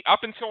 So, see, up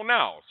until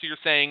now, so you're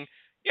saying,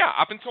 yeah,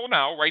 up until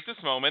now, right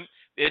this moment,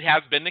 it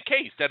has been the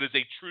case. That is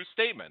a true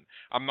statement.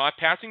 I'm not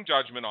passing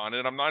judgment on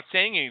it. I'm not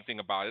saying anything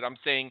about it. I'm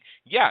saying,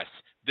 yes,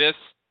 this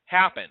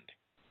happened.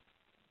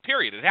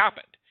 Period. It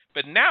happened.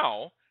 But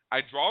now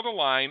I draw the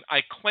line.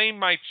 I claim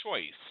my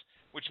choice,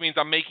 which means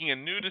I'm making a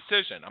new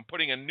decision. I'm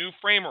putting a new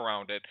frame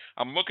around it.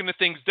 I'm looking at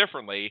things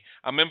differently.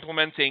 I'm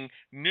implementing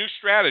new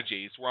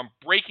strategies where I'm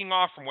breaking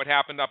off from what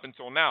happened up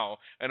until now,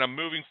 and I'm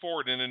moving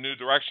forward in a new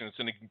direction. It's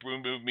going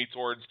to move me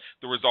towards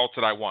the results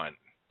that I want.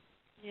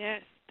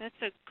 Yes, that's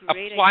a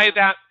great Apply idea.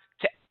 that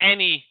to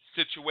any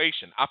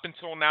situation. Up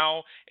until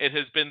now, it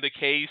has been the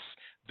case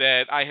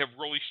that I have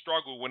really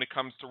struggled when it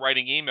comes to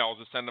writing emails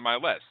to send to my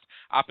list.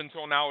 Up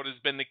until now, it has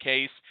been the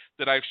case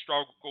that I've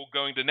struggled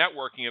going to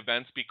networking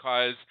events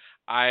because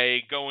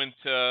I go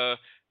into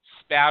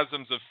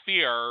spasms of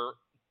fear,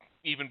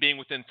 even being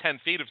within 10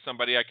 feet of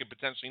somebody I could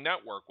potentially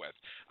network with.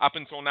 Up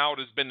until now, it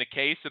has been the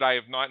case that I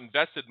have not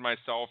invested in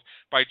myself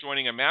by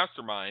joining a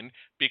mastermind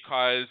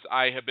because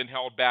I have been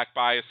held back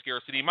by a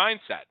scarcity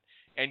mindset.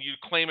 And you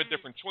claim a Mm.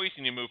 different choice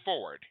and you move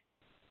forward.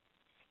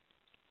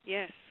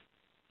 Yes,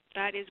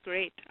 that is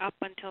great. Up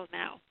until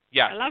now,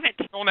 Yes, I love up it.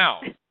 until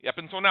now. Up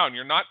until now. And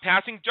you're not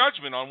passing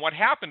judgment on what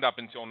happened up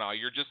until now.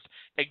 You're just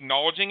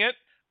acknowledging it,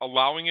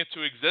 allowing it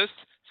to exist,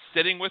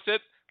 sitting with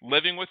it,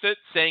 living with it,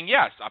 saying,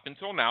 yes, up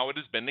until now it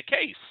has been the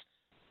case.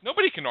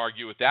 Nobody can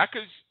argue with that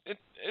because it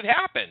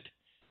happened.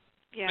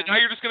 But Yeah. now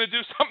you're just going to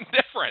do something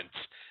different.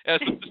 So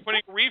just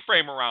putting a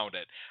reframe around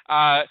it.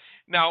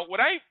 Now, what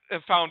I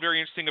have found very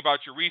interesting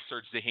about your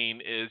research,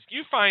 Zaheen, is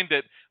you find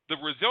that the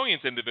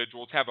resilience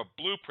individuals have a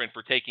blueprint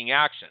for taking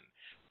action.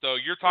 So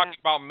you're Yeah. talking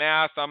about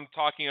math. I'm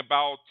talking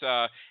about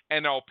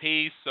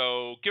NLP.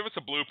 So give us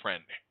a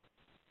blueprint.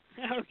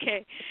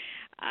 Okay.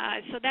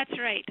 So that's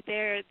right.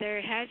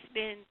 There has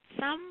been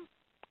some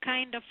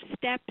kind of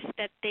steps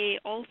that they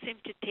all seem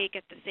to take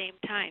at the same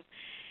time.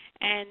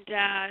 And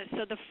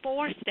so the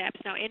four steps.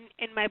 Now,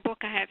 in my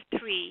book, I have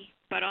three,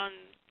 but on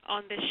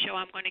this show,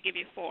 I'm going to give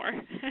you four.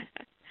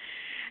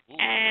 Ooh.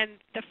 And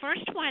the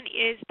first one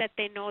is that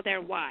they know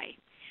their why.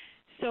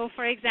 So,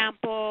 for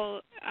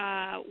example,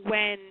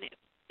 when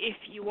if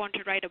you want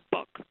to write a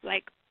book,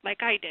 like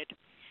I did,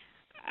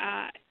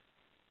 uh,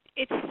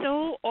 it's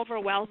so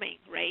overwhelming,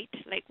 right?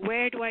 Like,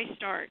 where do I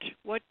start?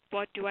 What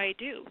do I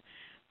do?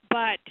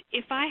 But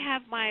if I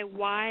have my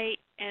why,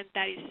 and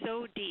that is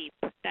so deep,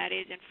 that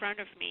is in front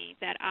of me,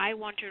 that I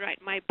want to write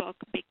my book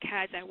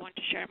because I want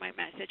to share my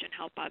message and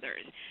help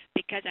others,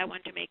 because I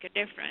want to make a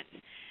difference,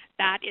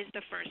 that is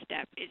the first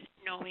step, is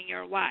knowing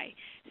your why.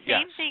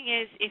 Yes. Same thing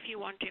is if you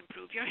want to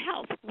improve your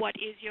health. What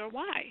is your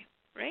why,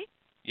 right?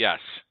 Yes.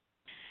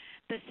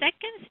 The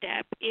second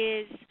step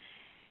is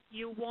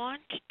you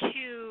want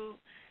to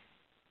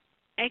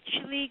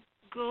actually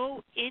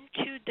go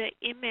into the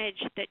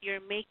image that you're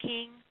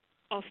making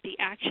of the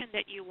action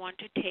that you want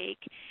to take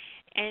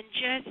and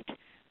just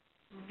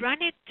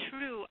run it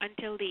through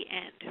until the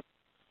end.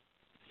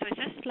 So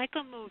it's just like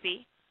a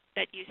movie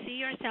that you see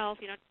yourself,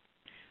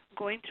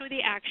 going through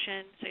the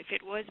action. So if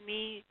it was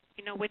me,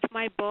 with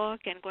my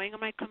book and going on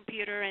my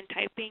computer and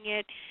typing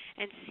it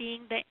and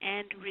seeing the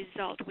end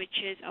result, which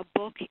is a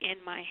book in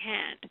my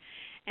hand.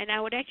 And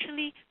I would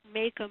actually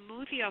make a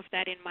movie of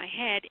that in my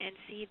head and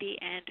see the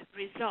end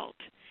result.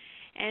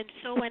 And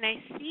so when I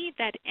see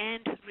that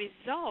end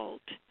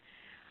result,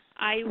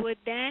 I would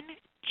then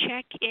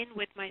check in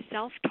with my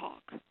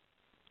self-talk,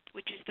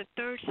 which is the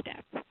third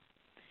step.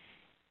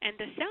 And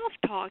the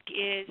self-talk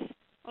is,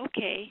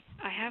 okay,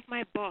 I have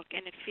my book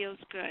and it feels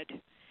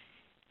good.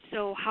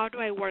 So how do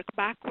I work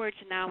backwards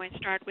now and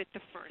start with the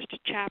first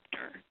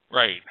chapter?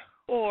 Right.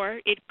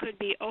 Or it could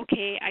be,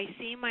 okay, I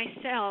see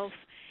myself,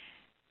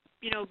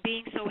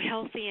 being so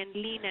healthy and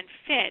lean and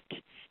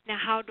fit. Now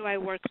how do I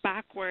work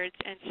backwards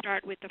and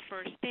start with the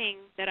first thing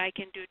that I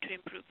can do to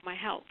improve my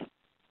health?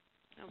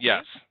 Okay?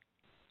 Yes.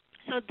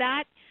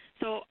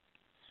 So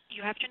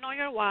you have to know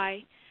your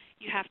why.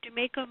 You have to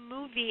make a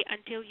movie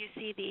until you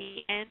see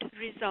the end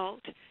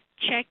result.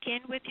 Check in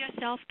with your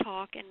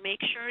self-talk and make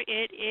sure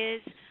it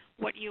is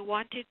what you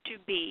want it to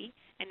be,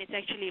 and it's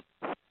actually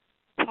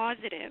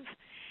positive.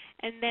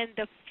 And then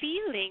the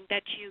feeling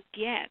that you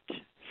get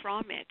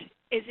from it,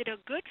 is it a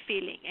good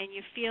feeling and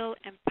you feel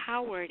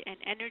empowered and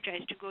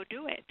energized to go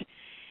do it?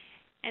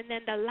 And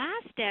then the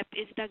last step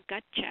is the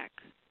gut check.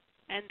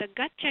 And the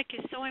gut check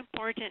is so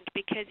important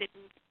because it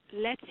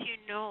lets you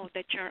know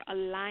that you're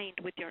aligned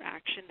with your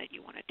action that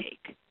you want to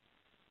take.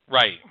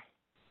 Right.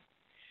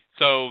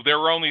 So there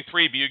were only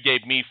three, but you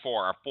gave me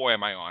four. Boy,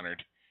 am I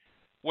honored.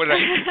 What did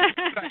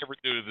I ever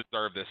do to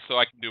deserve this so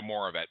I can do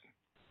more of it?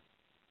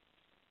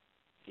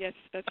 Yes,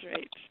 that's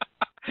right.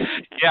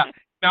 Yeah.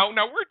 Now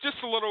we're just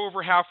a little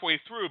over halfway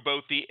through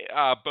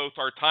both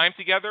our time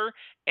together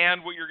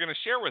and what you're going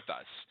to share with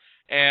us.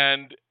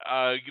 And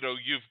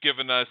you've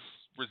given us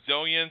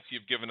resilience,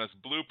 you've given us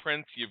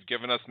blueprints, you've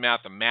given us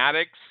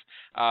mathematics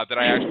that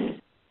I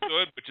actually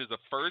good, which is a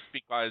first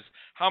because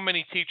how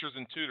many teachers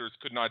and tutors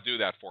could not do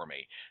that for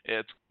me?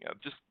 It's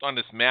just on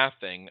this math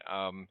thing.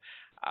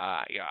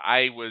 Yeah,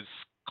 I was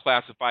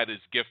classified as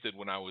gifted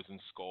when I was in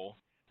school.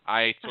 Uh-huh.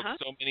 I took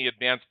so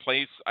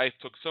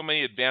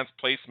many advanced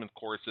placement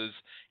courses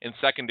in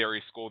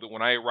secondary school that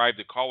when I arrived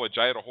at college,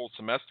 I had a whole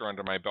semester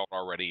under my belt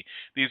already.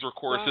 These were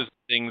Wow. courses,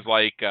 things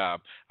like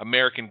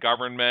American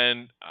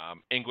government,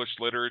 English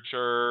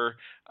literature,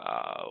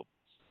 uh,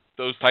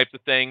 those types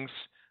of things,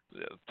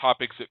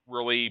 topics that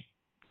really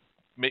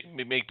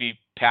make me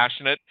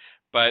passionate.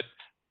 But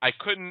I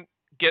couldn't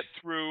get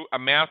through a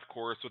math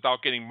course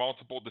without getting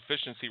multiple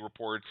deficiency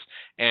reports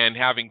and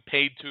having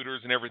paid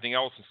tutors and everything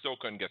else, and still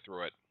couldn't get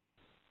through it.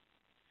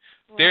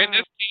 There, in this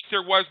Wow. case,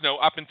 there was no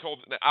up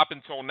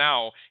until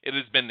now. It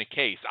has been the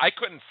case. I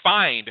couldn't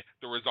find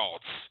the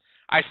results.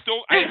 I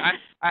still,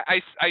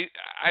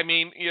 I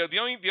mean,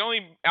 the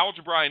only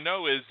algebra I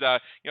know is,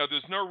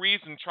 there's no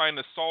reason trying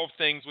to solve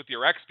things with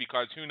your ex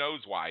because who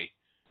knows why.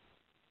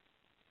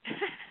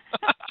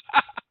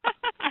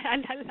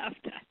 I love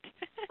that.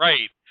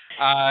 Right.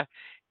 Uh,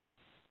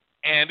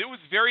 and it was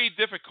very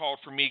difficult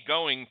for me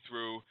going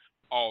through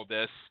all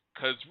this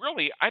because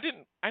really I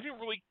didn't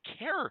really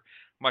care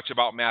much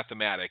about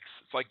mathematics.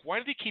 It's like, why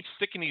do they keep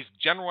sticking these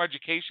general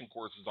education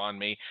courses on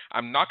me?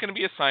 I'm not going to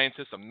be a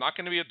scientist, I'm not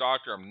going to be a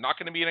doctor, I'm not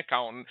going to be an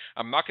accountant,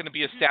 I'm not going to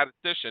be a Mhm.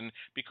 statistician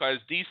because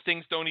these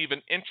things don't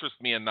even interest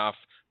me enough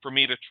for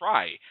me to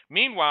try.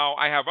 Meanwhile,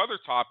 I have other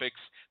topics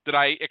that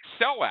I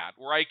excel at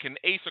where I can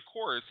ace a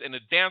course, an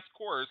advanced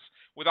course,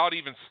 without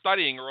even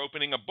studying or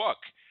opening a book.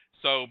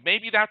 So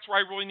maybe that's where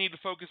I really need to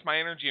focus my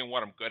energy on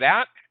what I'm good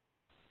at.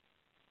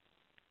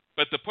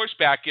 But the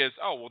pushback is,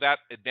 oh, well, that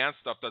advanced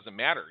stuff doesn't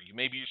matter.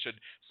 Maybe you should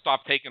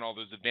stop taking all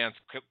those advanced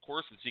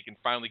courses so you can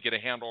finally get a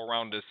handle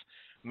around this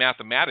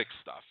mathematics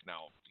stuff.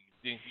 Now,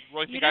 do you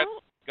really You think I? know,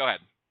 Go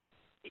ahead.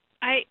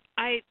 I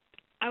I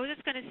I was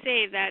just going to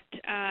say that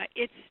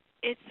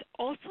it's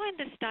also in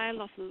the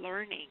style of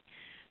learning.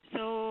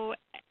 So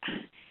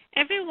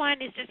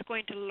everyone is just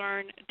going to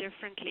learn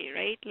differently,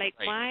 right? Like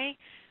Right, my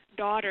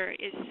daughter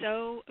is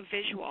so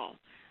visual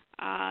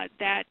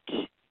that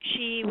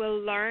she will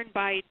learn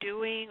by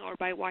doing or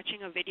by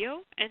watching a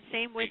video, and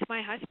same with right,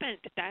 my husband.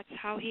 That's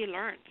how he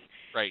learns.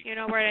 right,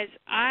 Whereas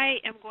I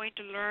am going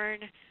to learn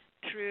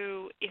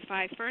through if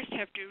I first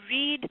have to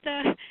read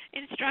the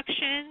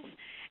instructions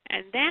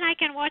and then I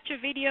can watch a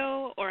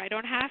video, or I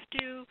don't have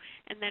to,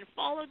 and then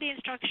follow the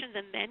instructions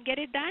and then get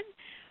it done.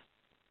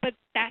 But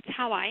that's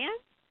how I am.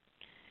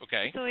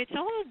 okay, So it's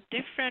all a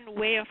different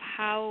way of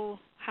how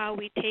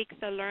we take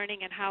the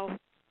learning and how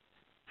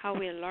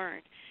we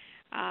learn.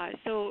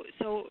 So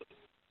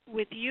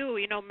with you,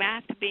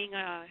 math being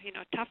a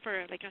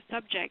tougher like a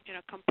subject,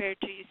 compared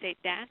to you say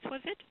dance,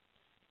 was it?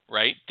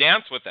 right.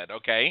 Dance with it.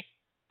 Okay,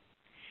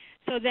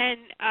 So then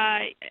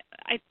I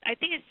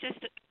think it's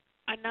just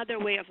another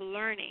way of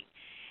learning,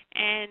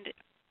 and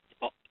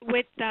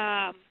with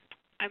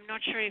I'm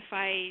not sure if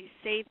I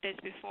said this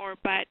before,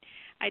 but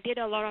I did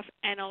a lot of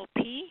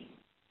NLP,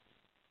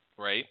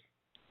 right.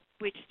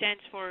 which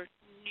stands for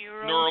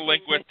Neuro Neuro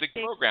linguistic Linguistic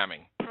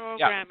programming.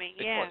 Yeah, Programming.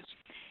 it Yeah. was.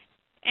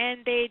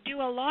 And they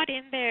do a lot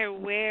in there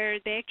where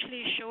they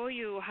actually show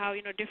you how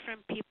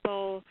different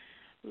people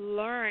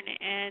learn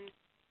and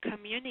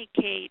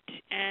communicate,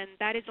 and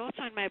that is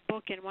also in my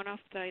book in one of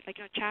the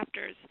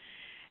chapters.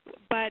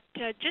 But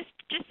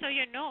just so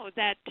you know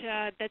that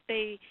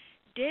they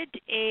did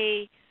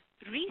a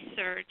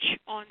research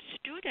on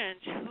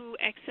students who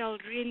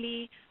excelled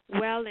really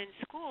well in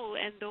school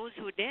and those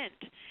who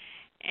didn't.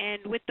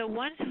 And with the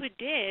ones who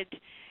did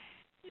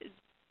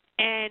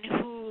and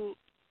who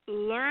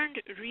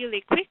learned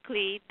really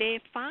quickly, they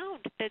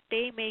found that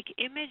they make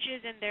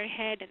images in their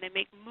head and they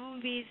make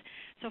movies.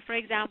 So, for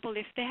example,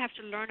 if they have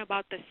to learn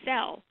about the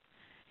cell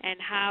and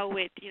how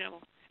it,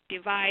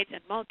 divides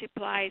and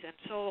multiplies and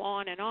so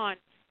on,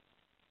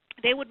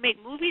 they would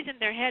make movies in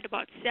their head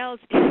about cells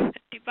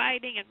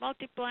dividing and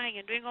multiplying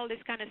and doing all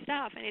this kind of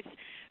stuff, and it's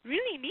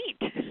really neat.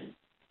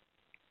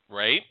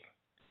 Right.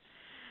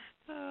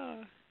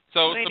 Oh.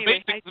 So So so anyway,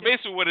 basic so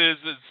basically what it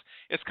is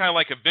it's kind of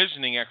like a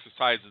visioning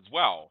exercise as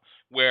well,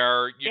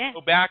 where you yeah,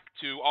 go back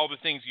to all the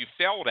things you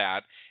failed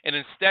at, and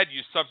instead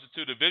you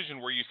substitute a vision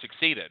where you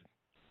succeeded.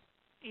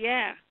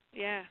 yeah,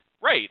 yeah,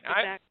 Right.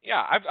 exactly.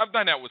 I've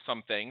done that with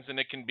some things, and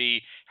it can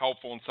be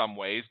helpful in some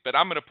ways. But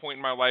I'm at a point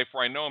in my life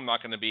where I know I'm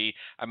not going to be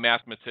a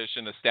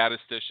mathematician, a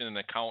statistician, an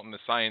accountant, a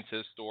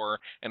scientist, or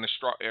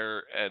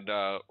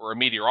or a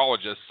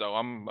meteorologist. So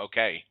I'm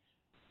okay.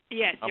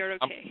 Yes, you're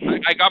okay.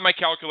 I got my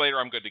calculator.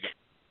 I'm good to go.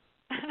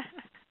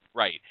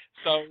 Right.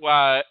 So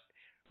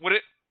what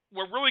it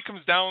what really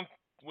comes down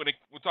when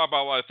we talk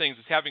about a lot of things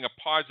is having a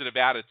positive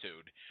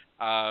attitude.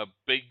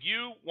 But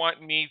you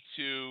want me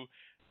to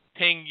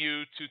ping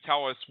you to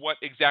tell us what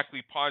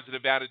exactly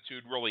positive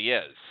attitude really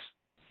is.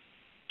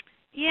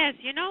 Yes,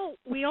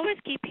 we always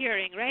keep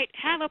hearing, right?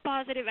 Have a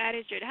positive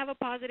attitude, have a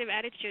positive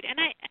attitude. And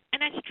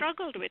I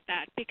struggled with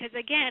that because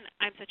again,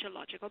 I'm such a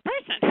logical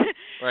person.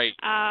 Right.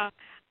 uh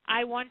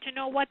I want to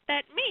know what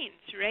that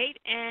means, right?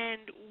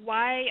 And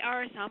why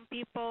are some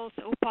people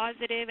so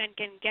positive and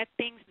can get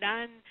things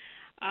done,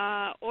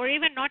 or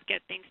even not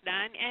get things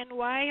done? And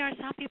why are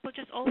some people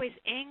just always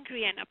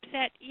angry and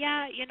upset?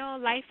 Yeah,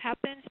 life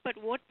happens, but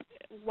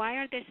why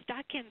are they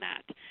stuck in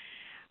that?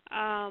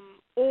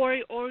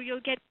 Or you'll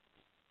get,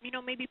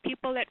 maybe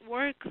people at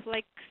work,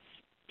 like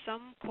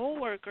some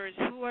coworkers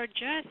who are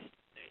just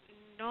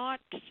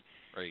not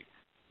Right.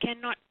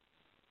 cannot,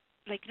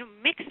 like,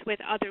 mix with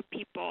other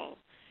people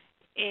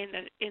in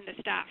the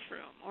staff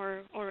room,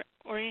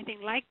 or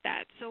anything like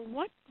that. So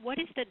what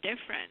is the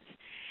difference?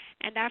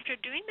 And after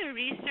doing the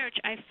research,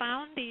 I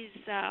found these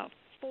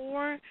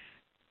 4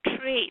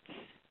 traits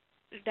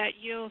that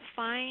you'll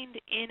find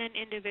in an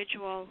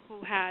individual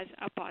who has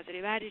a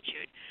positive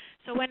attitude.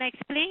 So when I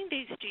explain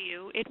these to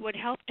you, it would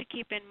help to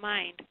keep in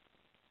mind,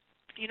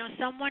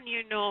 someone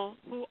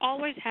who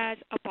always has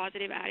a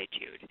positive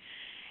attitude,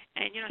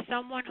 and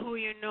someone who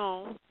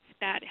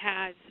that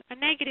has a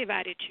negative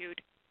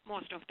attitude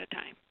most of the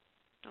time.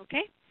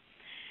 Okay?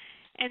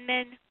 And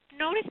then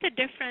notice the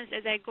difference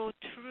as I go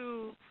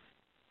through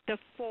the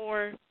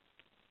 4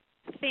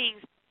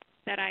 things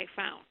that I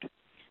found.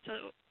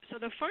 So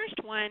the first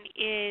one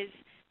is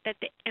that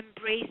they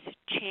embrace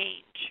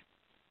change.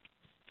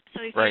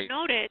 So if you Right.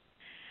 notice,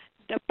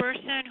 the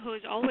person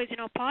who's always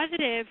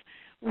positive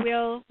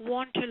will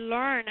want to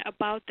learn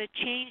about the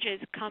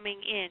changes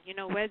coming in,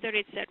 whether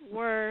it's at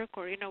work,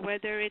 or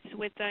whether it's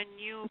with a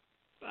new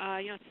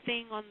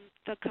thing on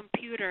the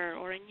computer,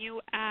 or a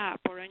new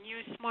app, or a new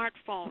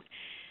smartphone.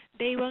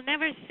 They will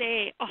never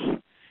say, oh,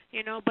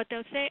 but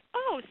they'll say,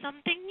 oh,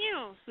 something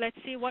new, let's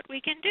see what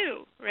we can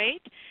do,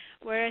 right?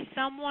 Whereas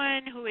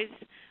someone who is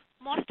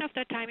most of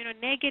the time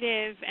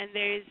negative, and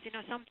there's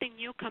something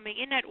new coming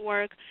in at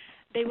work,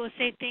 they will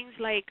say things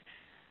like,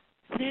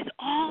 there's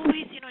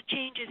always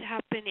changes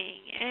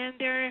happening, and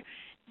they're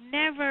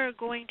never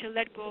going to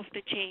let go of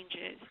the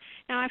changes.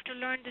 Now I have to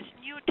learn this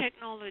new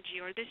technology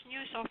or this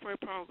new software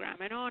program,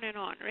 and on,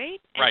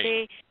 right? And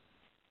Right.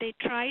 they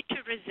try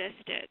to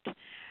resist it.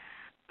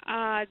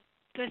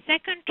 The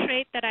second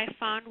trait that I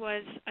found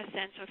was a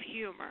sense of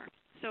humor.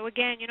 So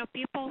again,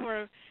 people who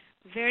are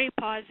very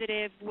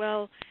positive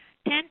will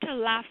tend to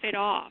laugh it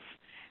off.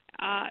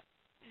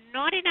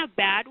 Not in a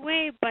bad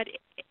way, but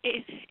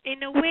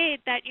in a way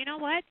that,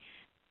 what,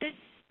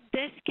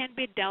 this can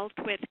be dealt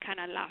with, kind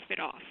of laugh it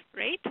off,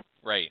 right?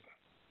 Right.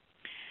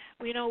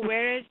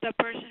 Whereas the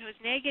person who's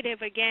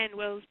negative, again,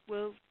 will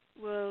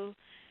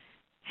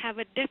have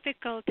a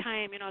difficult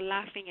time,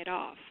 laughing it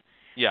off.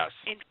 Yes.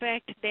 In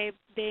fact,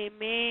 they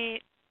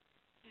may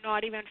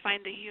not even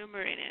find the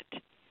humor in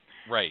it.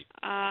 Right.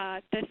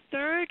 The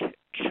third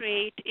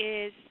trait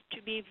is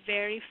to be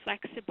very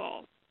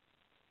flexible.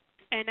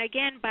 And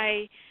again,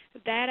 by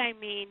that I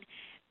mean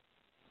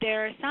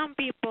there are some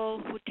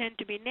people who tend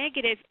to be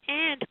negative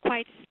and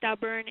quite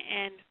stubborn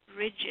and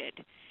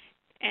rigid.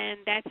 And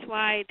that's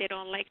why they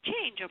don't like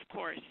change, of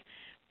course.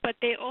 But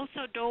they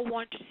also don't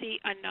want to see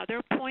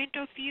another point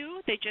of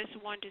view. They just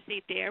want to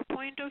see their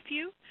point of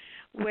view.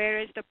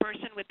 Whereas the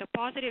person with the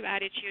positive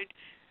attitude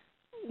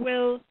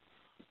will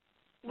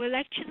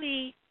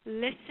actually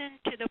listen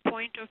to the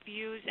point of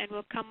views and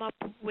will come up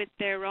with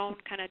their own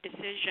kind of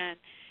decision,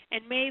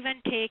 and may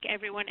even take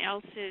everyone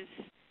else's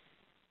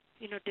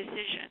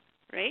decision,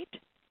 right?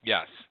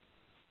 Yes.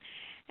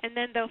 And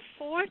then the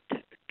fourth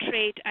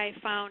trait I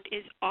found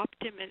is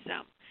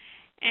optimism.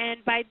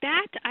 And by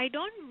that, I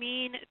don't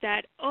mean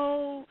that,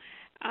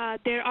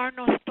 there are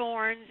no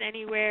thorns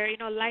anywhere,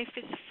 life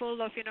is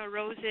full of,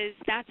 roses.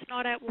 That's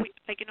not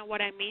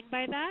what I mean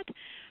by that.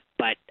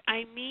 But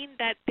I mean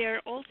that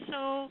they're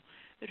also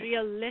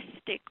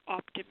realistic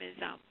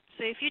optimism.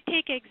 So if you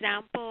take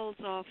examples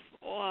of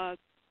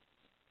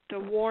the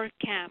war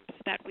camps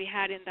that we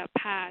had in the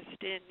past,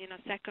 in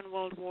Second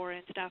World War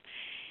and stuff,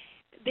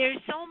 there's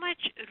so much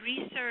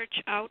research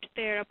out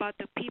there about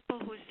the people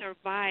who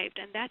survived,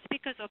 and that's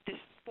because of this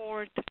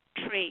fourth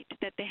trait,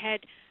 that they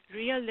had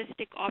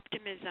realistic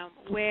optimism,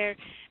 where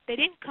they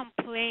didn't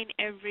complain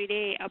every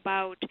day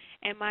about,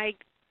 am I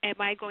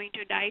going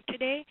to die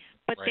today?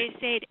 But Right. they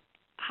said,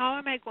 how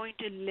am I going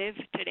to live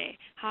today?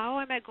 How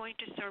am I going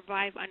to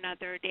survive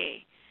another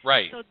day?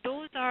 Right. So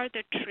those are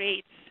the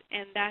traits,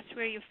 and that's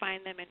where you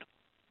find them in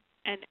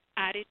an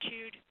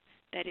attitude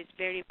that is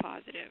very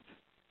positive.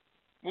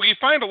 Well, you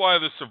find a lot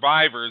of the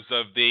survivors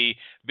of the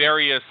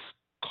various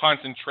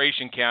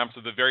concentration camps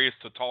of the various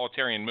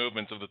totalitarian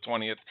movements of the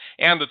 20th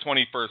and the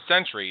 21st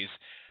centuries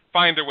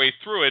find their way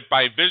through it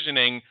by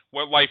visioning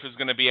what life is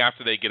going to be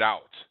after they get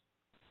out.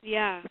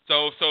 Yeah.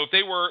 So if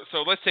they were,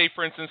 so let's say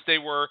for instance they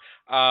were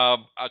a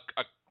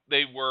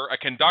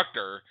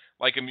conductor,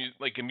 like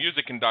a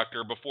music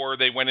conductor before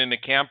they went into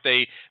camp.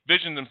 They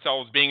visioned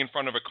themselves being in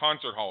front of a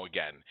concert hall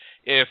again.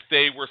 If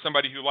they were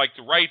somebody who liked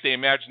to write, they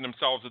imagined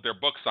themselves at their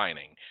book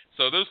signing.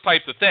 So those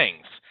types of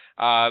things,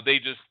 they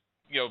just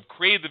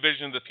created the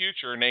vision of the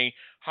future, and they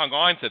hung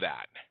on to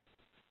that.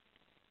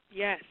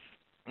 Yes.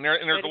 And there's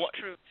that a is lot.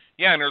 true.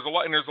 Yeah, and there's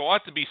a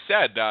lot to be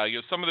said.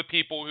 Some of the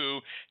people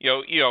who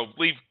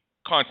leave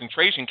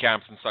concentration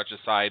camps and such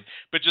aside,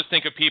 but just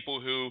think of people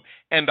who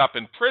end up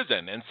in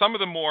prison. And some of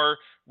the more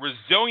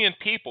resilient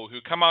people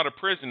who come out of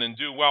prison and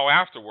do well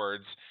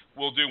afterwards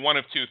will do one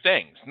of two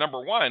things. Number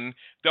one,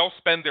 they'll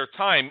spend their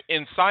time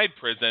inside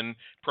prison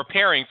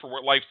preparing for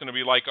what life's going to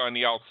be like on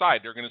the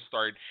outside. They're going to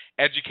start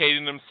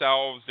educating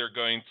themselves. They're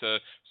going to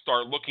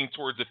start looking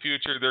towards the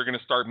future. They're going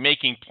to start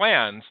making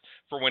plans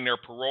for when they're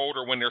paroled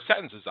or when their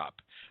sentence is up.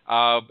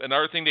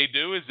 Another thing they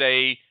do is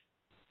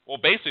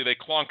basically they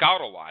clunk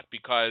out a lot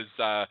because,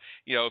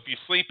 if you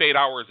sleep 8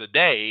 hours a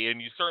day,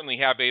 and you certainly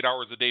have 8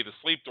 hours a day to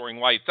sleep during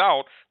lights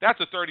out, that's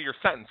a 30-year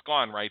sentence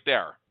gone right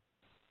there,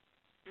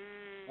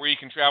 where you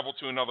can travel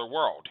to another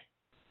world.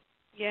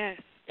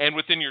 Yes. And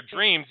within your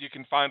dreams, you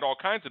can find all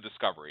kinds of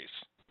discoveries.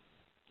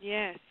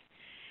 Yes.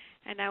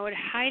 And I would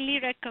highly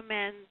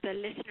recommend the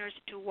listeners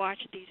to watch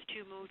these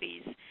two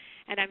movies.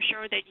 And I'm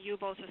sure that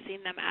you've also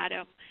seen them,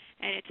 Adam.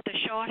 And it's The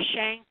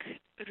Shawshank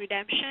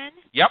Redemption.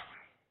 Yep.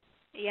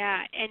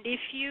 Yeah, and if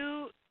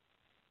you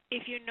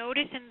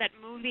notice in that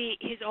movie,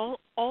 he's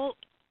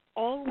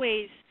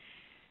always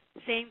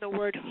saying the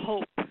word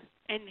hope,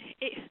 and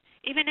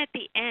even at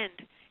the end,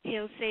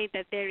 he'll say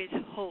that there is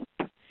hope,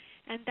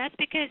 and that's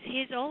because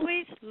he's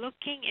always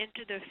looking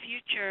into the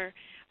future,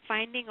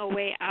 finding a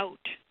way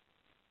out.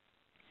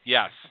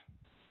 Yes.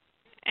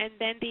 And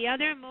then the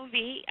other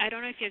movie, I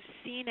don't know if you've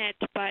seen it,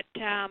 but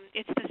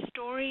it's the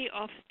story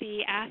of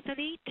the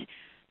athlete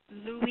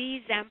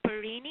Louis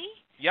Zamperini.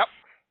 Yep.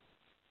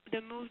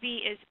 The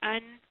movie is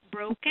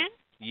Unbroken.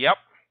 Yep.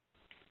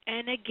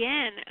 And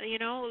again,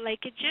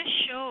 it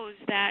just shows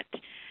that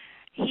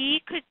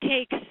he could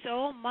take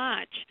so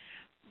much,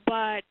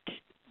 but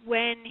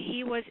when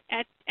he was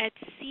at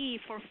sea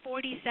for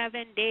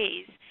 47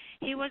 days,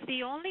 he was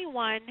the only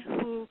one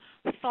who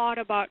thought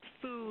about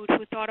food,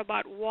 who thought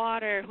about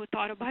water, who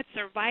thought about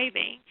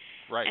surviving.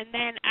 Right. And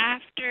then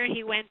after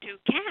he went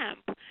to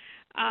camp,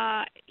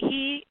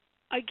 he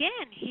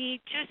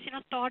just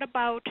thought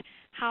about,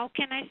 how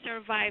can I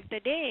survive the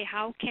day?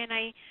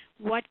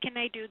 What can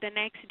I do the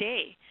next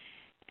day?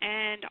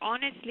 And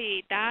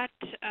honestly,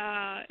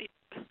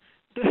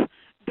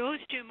 those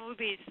two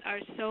movies are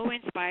so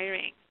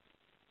inspiring.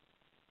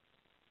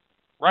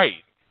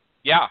 Right.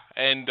 Yeah,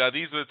 and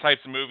these are the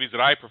types of movies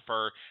that I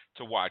prefer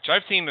to watch.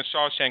 I've seen The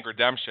Shawshank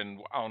Redemption,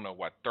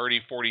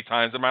 30, 40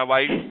 times in my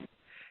life.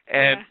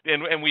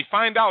 And we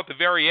find out at the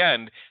very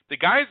end, the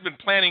guy's been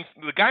planning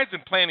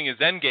his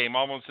end game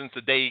almost since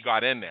the day he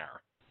got in there.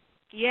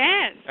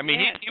 Yes. I mean,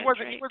 yes, he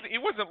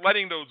wasn't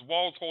letting those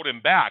walls hold him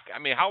back. I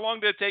mean, how long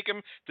did it take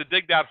him to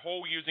dig that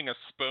hole using a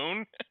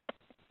spoon?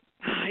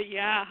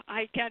 Yeah,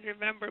 I can't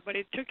remember, but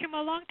it took him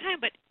a long time.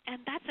 And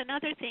that's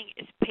another thing,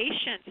 is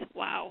patience.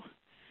 Wow.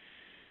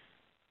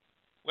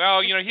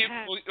 Well, he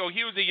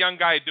was a young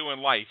guy doing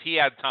life. He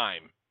had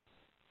time.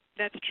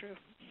 That's true.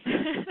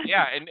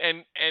 Yeah,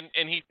 and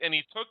he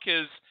took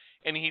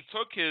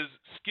his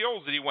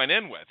skills that he went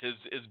in with,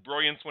 his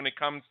brilliance when it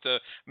comes to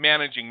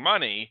managing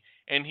money,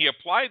 and he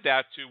applied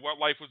that to what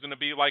life was going to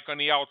be like on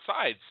the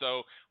outside.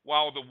 So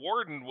while the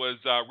warden was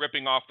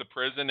ripping off the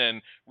prison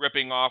and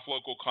ripping off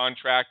local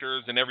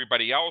contractors and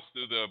everybody else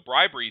through the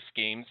bribery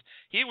schemes,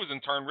 he was in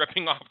turn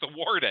ripping off the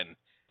warden.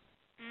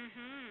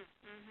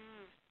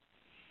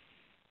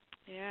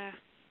 Yeah.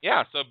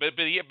 Yeah. So, but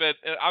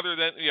other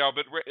than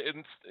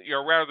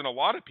rather than a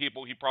lot of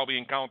people he probably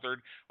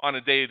encountered on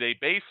a day-to-day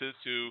basis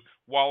who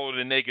wallowed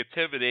in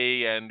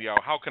negativity and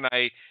how can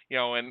I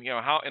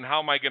how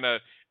am I going to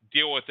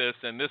deal with this,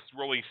 and this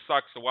really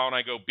sucks, so why don't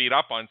I go beat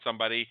up on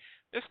somebody?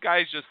 This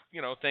guy's just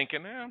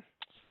thinking,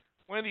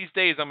 one of these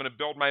days I'm going to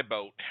build my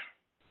boat.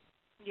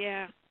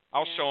 Yeah.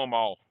 I'll show them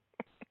all.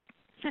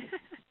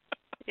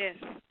 Yes.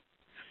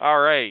 All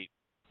right.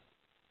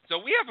 So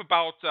we have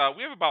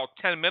about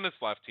 10 minutes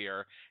left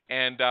here,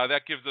 and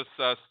that gives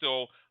us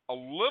still a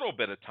little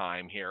bit of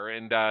time here.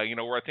 And I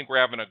think we're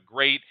having a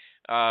great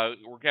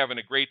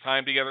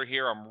time together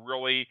here. I'm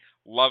really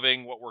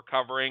loving what we're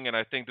covering, and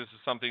I think this is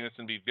something that's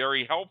going to be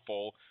very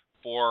helpful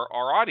for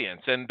our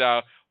audience. And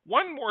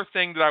one more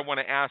thing that I want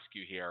to ask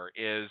you here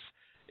is,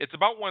 it's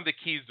about one of the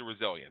keys to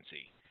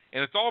resiliency,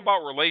 and it's all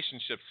about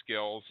relationship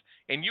skills.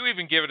 And you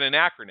even give it an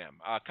acronym,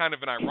 kind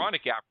of an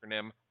ironic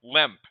acronym,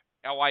 LIMP,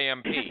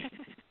 LIMP.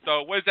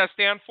 So what does that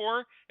stand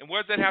for, and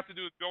what does that have to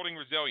do with building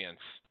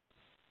resilience?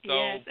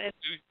 So yes,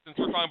 since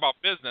we're talking about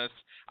business,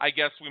 I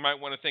guess we might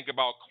want to think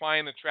about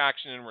client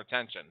attraction and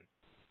retention.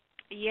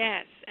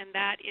 Yes, and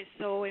that is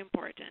so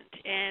important.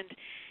 And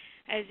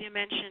as you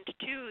mentioned,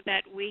 too,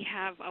 that we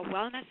have a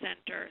wellness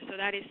center, so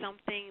that is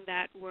something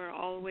that we're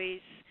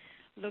always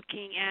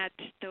looking at,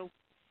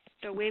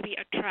 the way we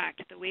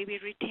attract, the way we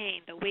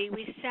retain, the way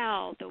we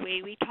sell, the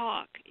way we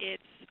talk.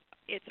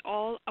 It's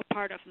all a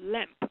part of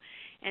LIMP.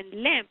 And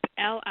LIMP,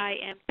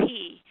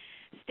 L-I-M-P,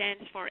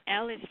 stands for,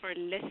 L is for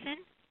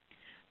listen,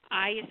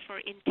 I is for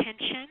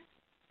intention,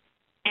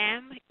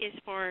 M is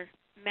for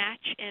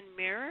match and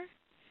mirror,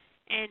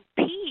 and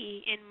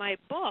P in my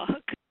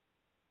book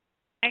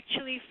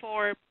actually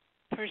for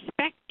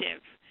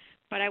perspective,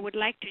 but I would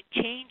like to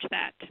change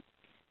that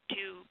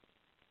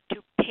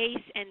to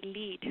pace and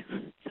lead.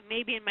 So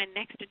maybe in my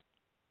next.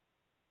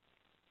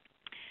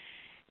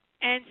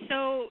 And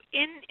so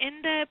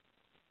in the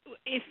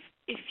if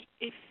if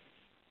if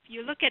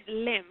you look at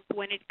limp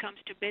when it comes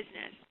to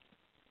business,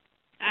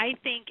 I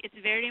think it's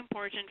very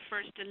important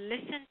first to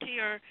listen to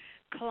your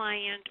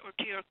client or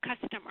to your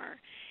customer.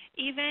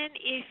 Even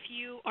if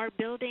you are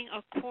building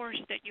a course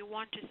that you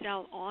want to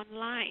sell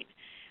online,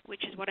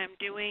 which is what I'm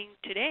doing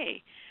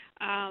today,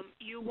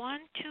 you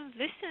want to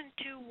listen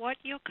to what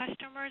your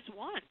customers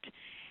want.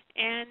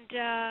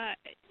 And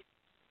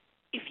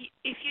if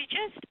you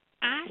just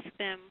ask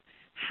them,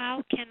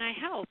 how can I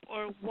help,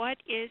 or what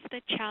is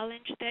the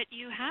challenge that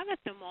you have at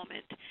the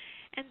moment,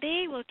 and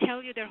they will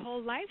tell you their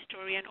whole life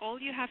story, and all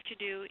you have to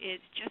do is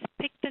just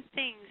pick the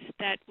things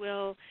that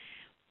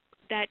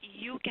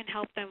you can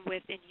help them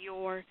with in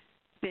your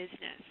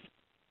business.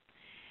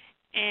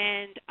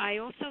 And I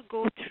also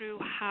go through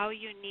how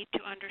you need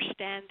to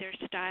understand their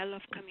style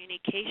of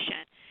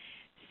communication.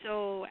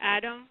 So,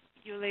 Adam,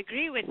 you'll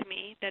agree with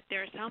me that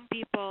there are some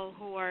people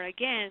who are,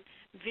 again,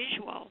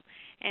 visual.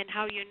 And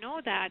how you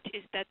know that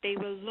is that they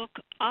will look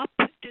up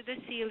to the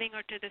ceiling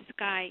or to the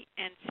sky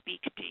and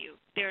speak to you.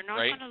 They're not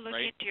going to look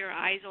into your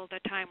eyes all the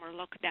time or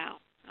look down,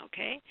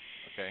 okay?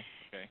 Okay.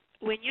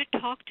 When you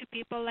talk to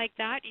people like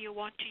that, you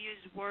want to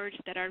use words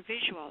that are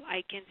visual.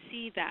 I can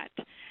see that,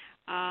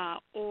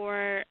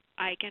 or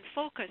I can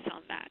focus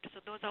on that. So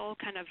those are all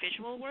kind of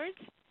visual words.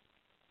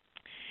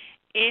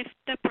 If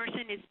the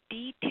person is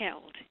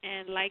detailed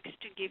and likes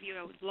to give you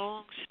a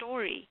long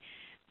story,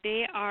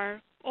 they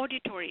are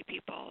auditory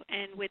people.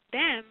 And with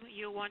them,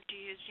 you want to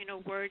use,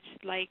 words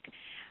like,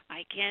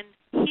 I can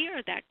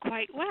hear that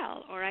quite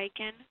well, or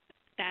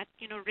that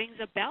rings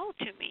a bell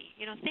to me.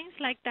 Things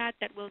like that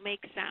will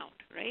make sound,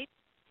 right?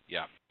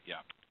 Yeah.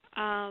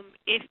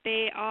 If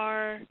they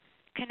are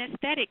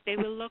kinesthetic, they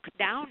will look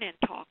down and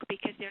talk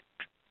because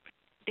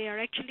they are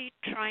actually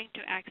trying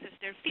to access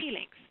their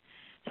feelings.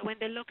 So when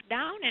they look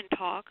down and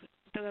talk,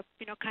 the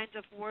kinds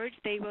of words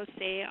they will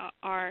say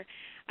are,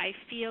 I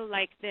feel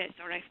like this,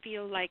 or I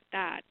feel like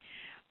that.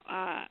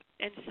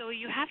 And so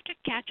you have to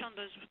catch on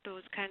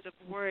those kinds of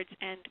words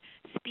and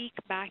speak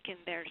back in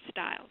their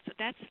style. So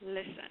that's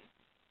listen.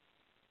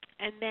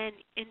 And then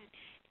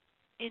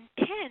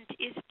intent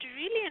is to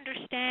really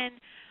understand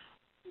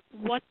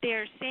what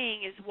they're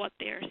saying is what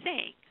they're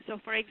saying. So,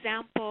 for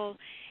example,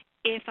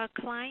 if a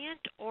client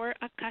or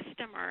a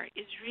customer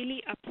is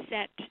really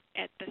upset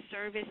at the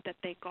service that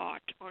they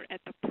got or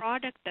at the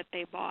product that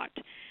they bought,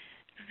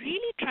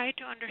 really try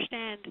to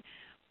understand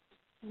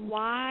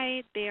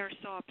why they are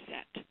so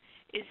upset.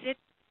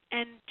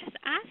 And just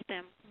ask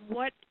them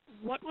what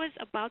was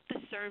about the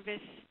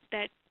service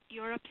that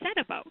you're upset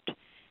about.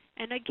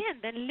 And again,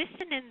 then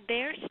listen in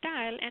their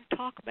style and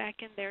talk back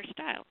in their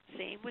style.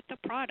 Same with the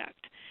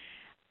product.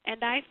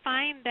 And I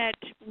find that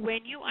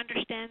when you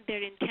understand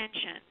their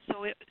intention,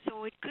 so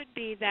it could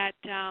be that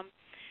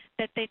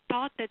that they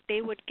thought that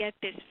they would get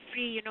this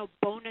free,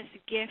 bonus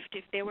gift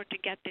if they were to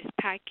get this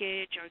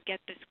package or get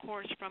this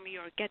course from you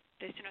or get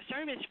this,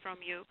 service from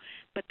you,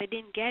 but they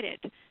didn't get it.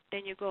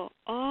 Then you go,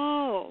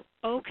 oh,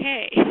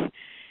 okay.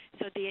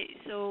 So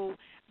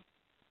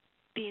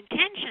the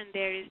intention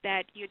there is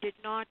that you did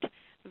not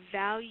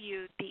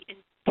value the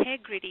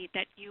integrity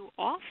that you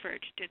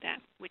offered to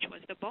them, which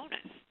was the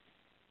bonus.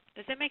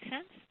 Does that make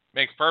sense?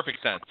 Makes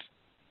perfect sense.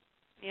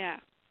 Yeah.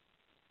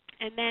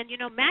 And then,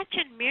 match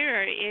and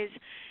mirror is,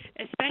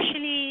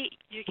 especially,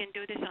 you can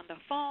do this on the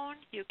phone.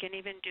 You can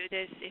even do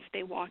this if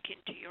they walk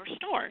into your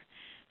store.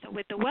 So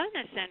with the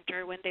wellness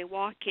center, when they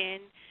walk in,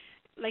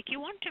 like, you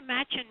want to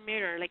match and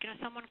mirror. Like,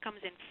 someone comes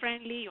in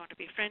friendly, you want to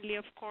be friendly,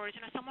 of course.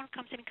 Someone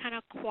comes in kind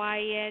of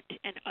quiet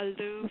and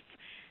aloof,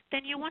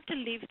 then you want to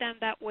leave them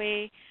that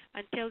way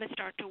until they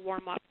start to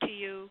warm up to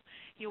you.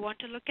 You want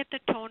to look at the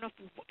tone of,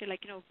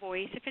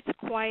 voice. If it's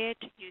quiet,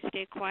 you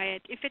stay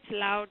quiet. If it's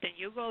loud, then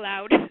you go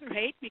loud,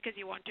 right? Because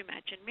you want to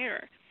match and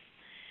mirror.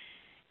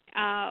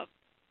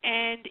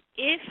 And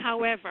if,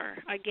 however,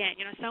 again,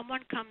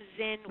 someone comes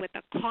in with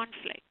a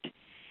conflict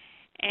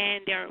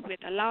and they're with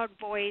a loud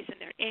voice and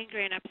they're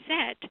angry and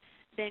upset,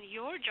 then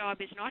your job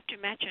is not to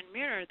match and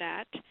mirror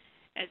that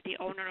as the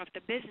owner of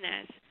the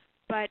business,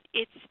 but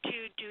it's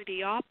to do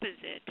the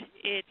opposite.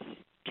 It's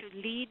to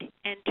lead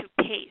and to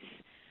pace.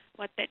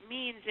 What that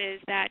means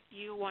is that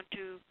you want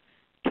to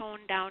tone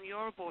down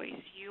your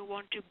voice. You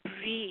want to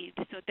breathe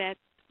so that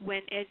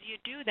as you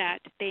do that,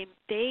 they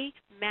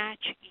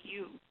match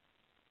you.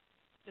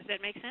 Does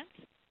that make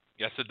sense?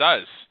 Yes, it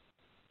does.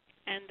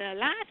 And the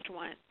last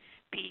one,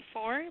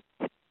 P4,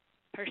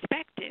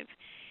 perspective,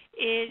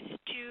 is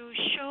to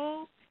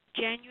show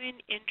genuine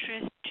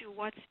interest to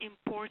what's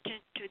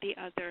important to the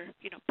other,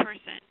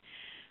 person.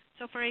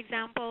 So, for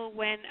example,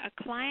 when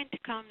a client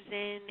comes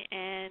in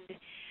and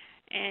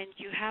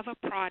you have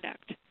a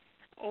product,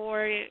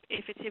 or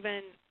if it's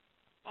even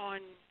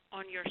on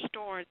your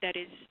store that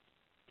is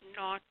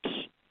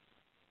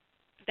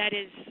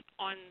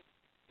on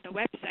the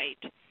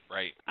website,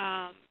 right?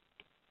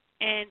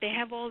 And they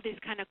have all these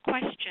kind of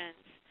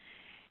questions,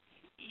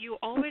 you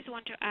always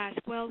want to ask,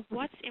 well,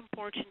 what's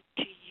important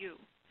to you?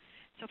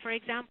 So, for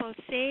example,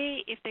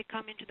 say if they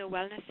come into the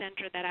wellness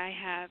center that I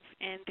have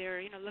and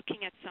they're,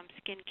 looking at some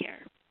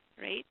skincare,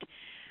 right?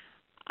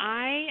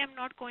 I am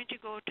not going to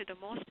go to the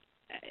most,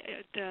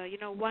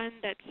 one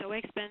that's so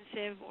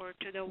expensive or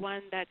to the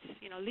one that's,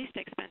 least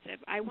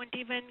expensive. I wouldn't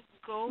even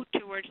go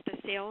towards the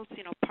sales,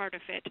 part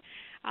of it.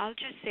 I'll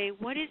just say,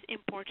 what is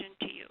important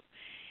to you?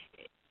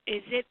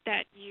 Is it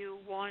that you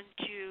want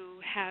to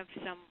have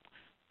some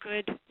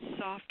good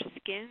soft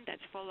skin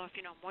that's full of,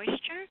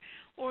 moisture,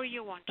 or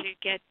you want to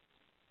get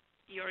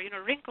your,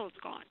 wrinkles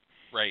gone?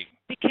 Right.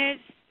 Because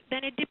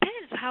then it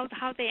depends how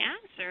they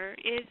answer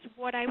is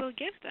what I will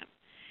give them.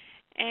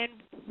 And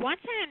once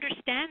I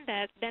understand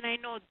that, then I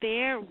know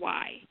their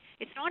why.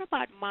 It's not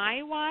about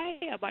my why,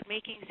 about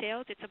making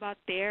sales. It's about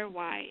their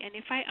why. And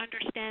if I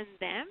understand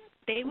them,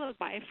 they will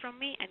buy from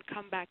me and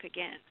come back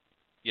again.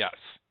 Yes.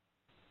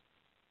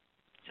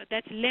 So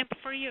that's limp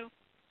for you.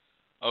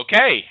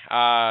 Okay.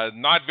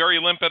 Not very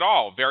limp at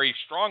all. Very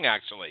strong,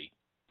 actually.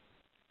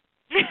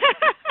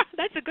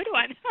 That's a good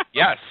one.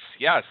 Yes.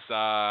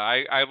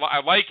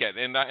 I like it,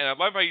 and I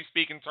love how you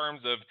speak in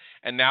terms of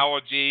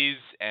analogies,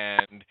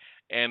 and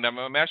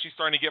I'm actually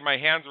starting to get my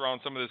hands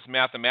around some of this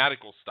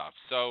mathematical stuff.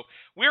 So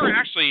we're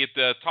actually at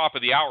the top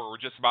of the hour. We're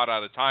just about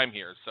out of time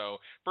here. So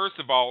first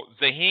of all,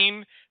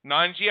 Zaheen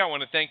Nanji, I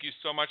want to thank you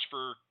so much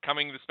for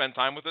coming to spend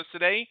time with us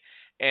today,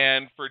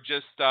 and for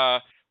just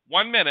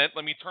 1 minute,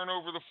 let me turn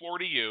over the floor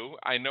to you.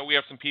 I know we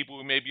have some people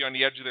who may be on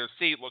the edge of their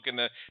seat looking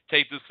to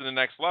take this to the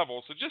next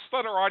level. So just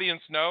let our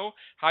audience know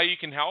how you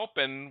can help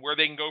and where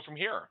they can go from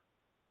here.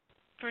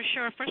 For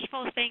sure. First of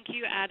all, thank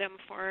you, Adam,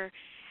 for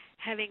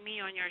having me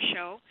on your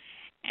show.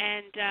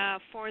 And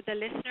for the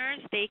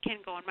listeners, they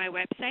can go on my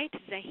website,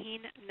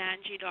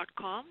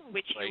 zaheennanji.com,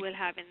 which Right. you will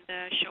have in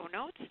the show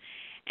notes.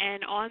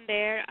 And on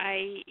there,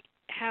 I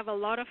have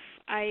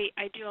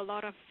I do a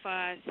lot of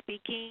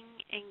speaking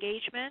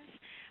engagements,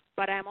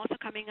 but I'm also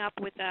coming up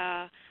with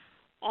a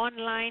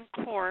online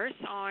course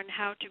on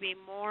how to be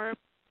more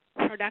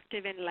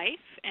productive in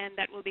life, and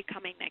that will be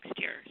coming next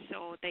year.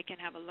 So they can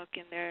have a look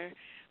in there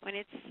when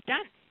it's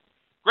done.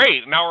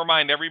 Great. Now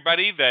remind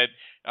everybody that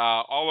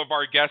all of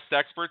our guest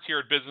experts here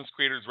at Business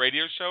Creators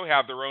Radio Show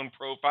have their own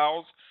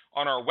profiles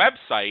on our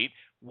website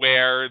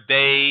where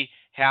they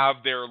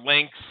have their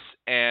links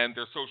and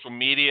their social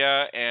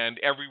media and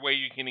every way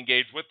you can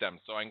engage with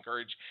them. So I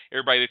encourage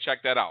everybody to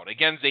check that out.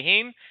 Again,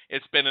 Zaheen,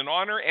 it's been an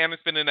honor and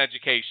it's been an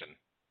education.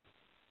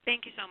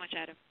 Thank you so much,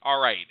 Adam. All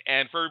right.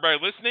 And for everybody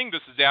listening,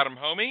 this is Adam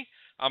Homey.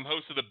 I'm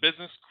host of the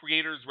Business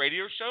Creators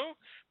Radio Show.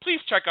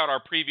 Please check out our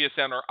previous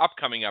and our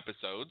upcoming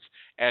episodes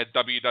at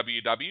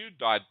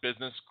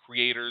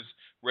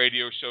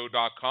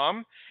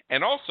www.businesscreatorsradioshow.com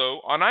and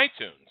also on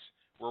iTunes,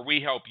 where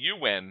we help you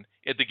win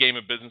at the game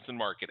of business and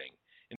marketing.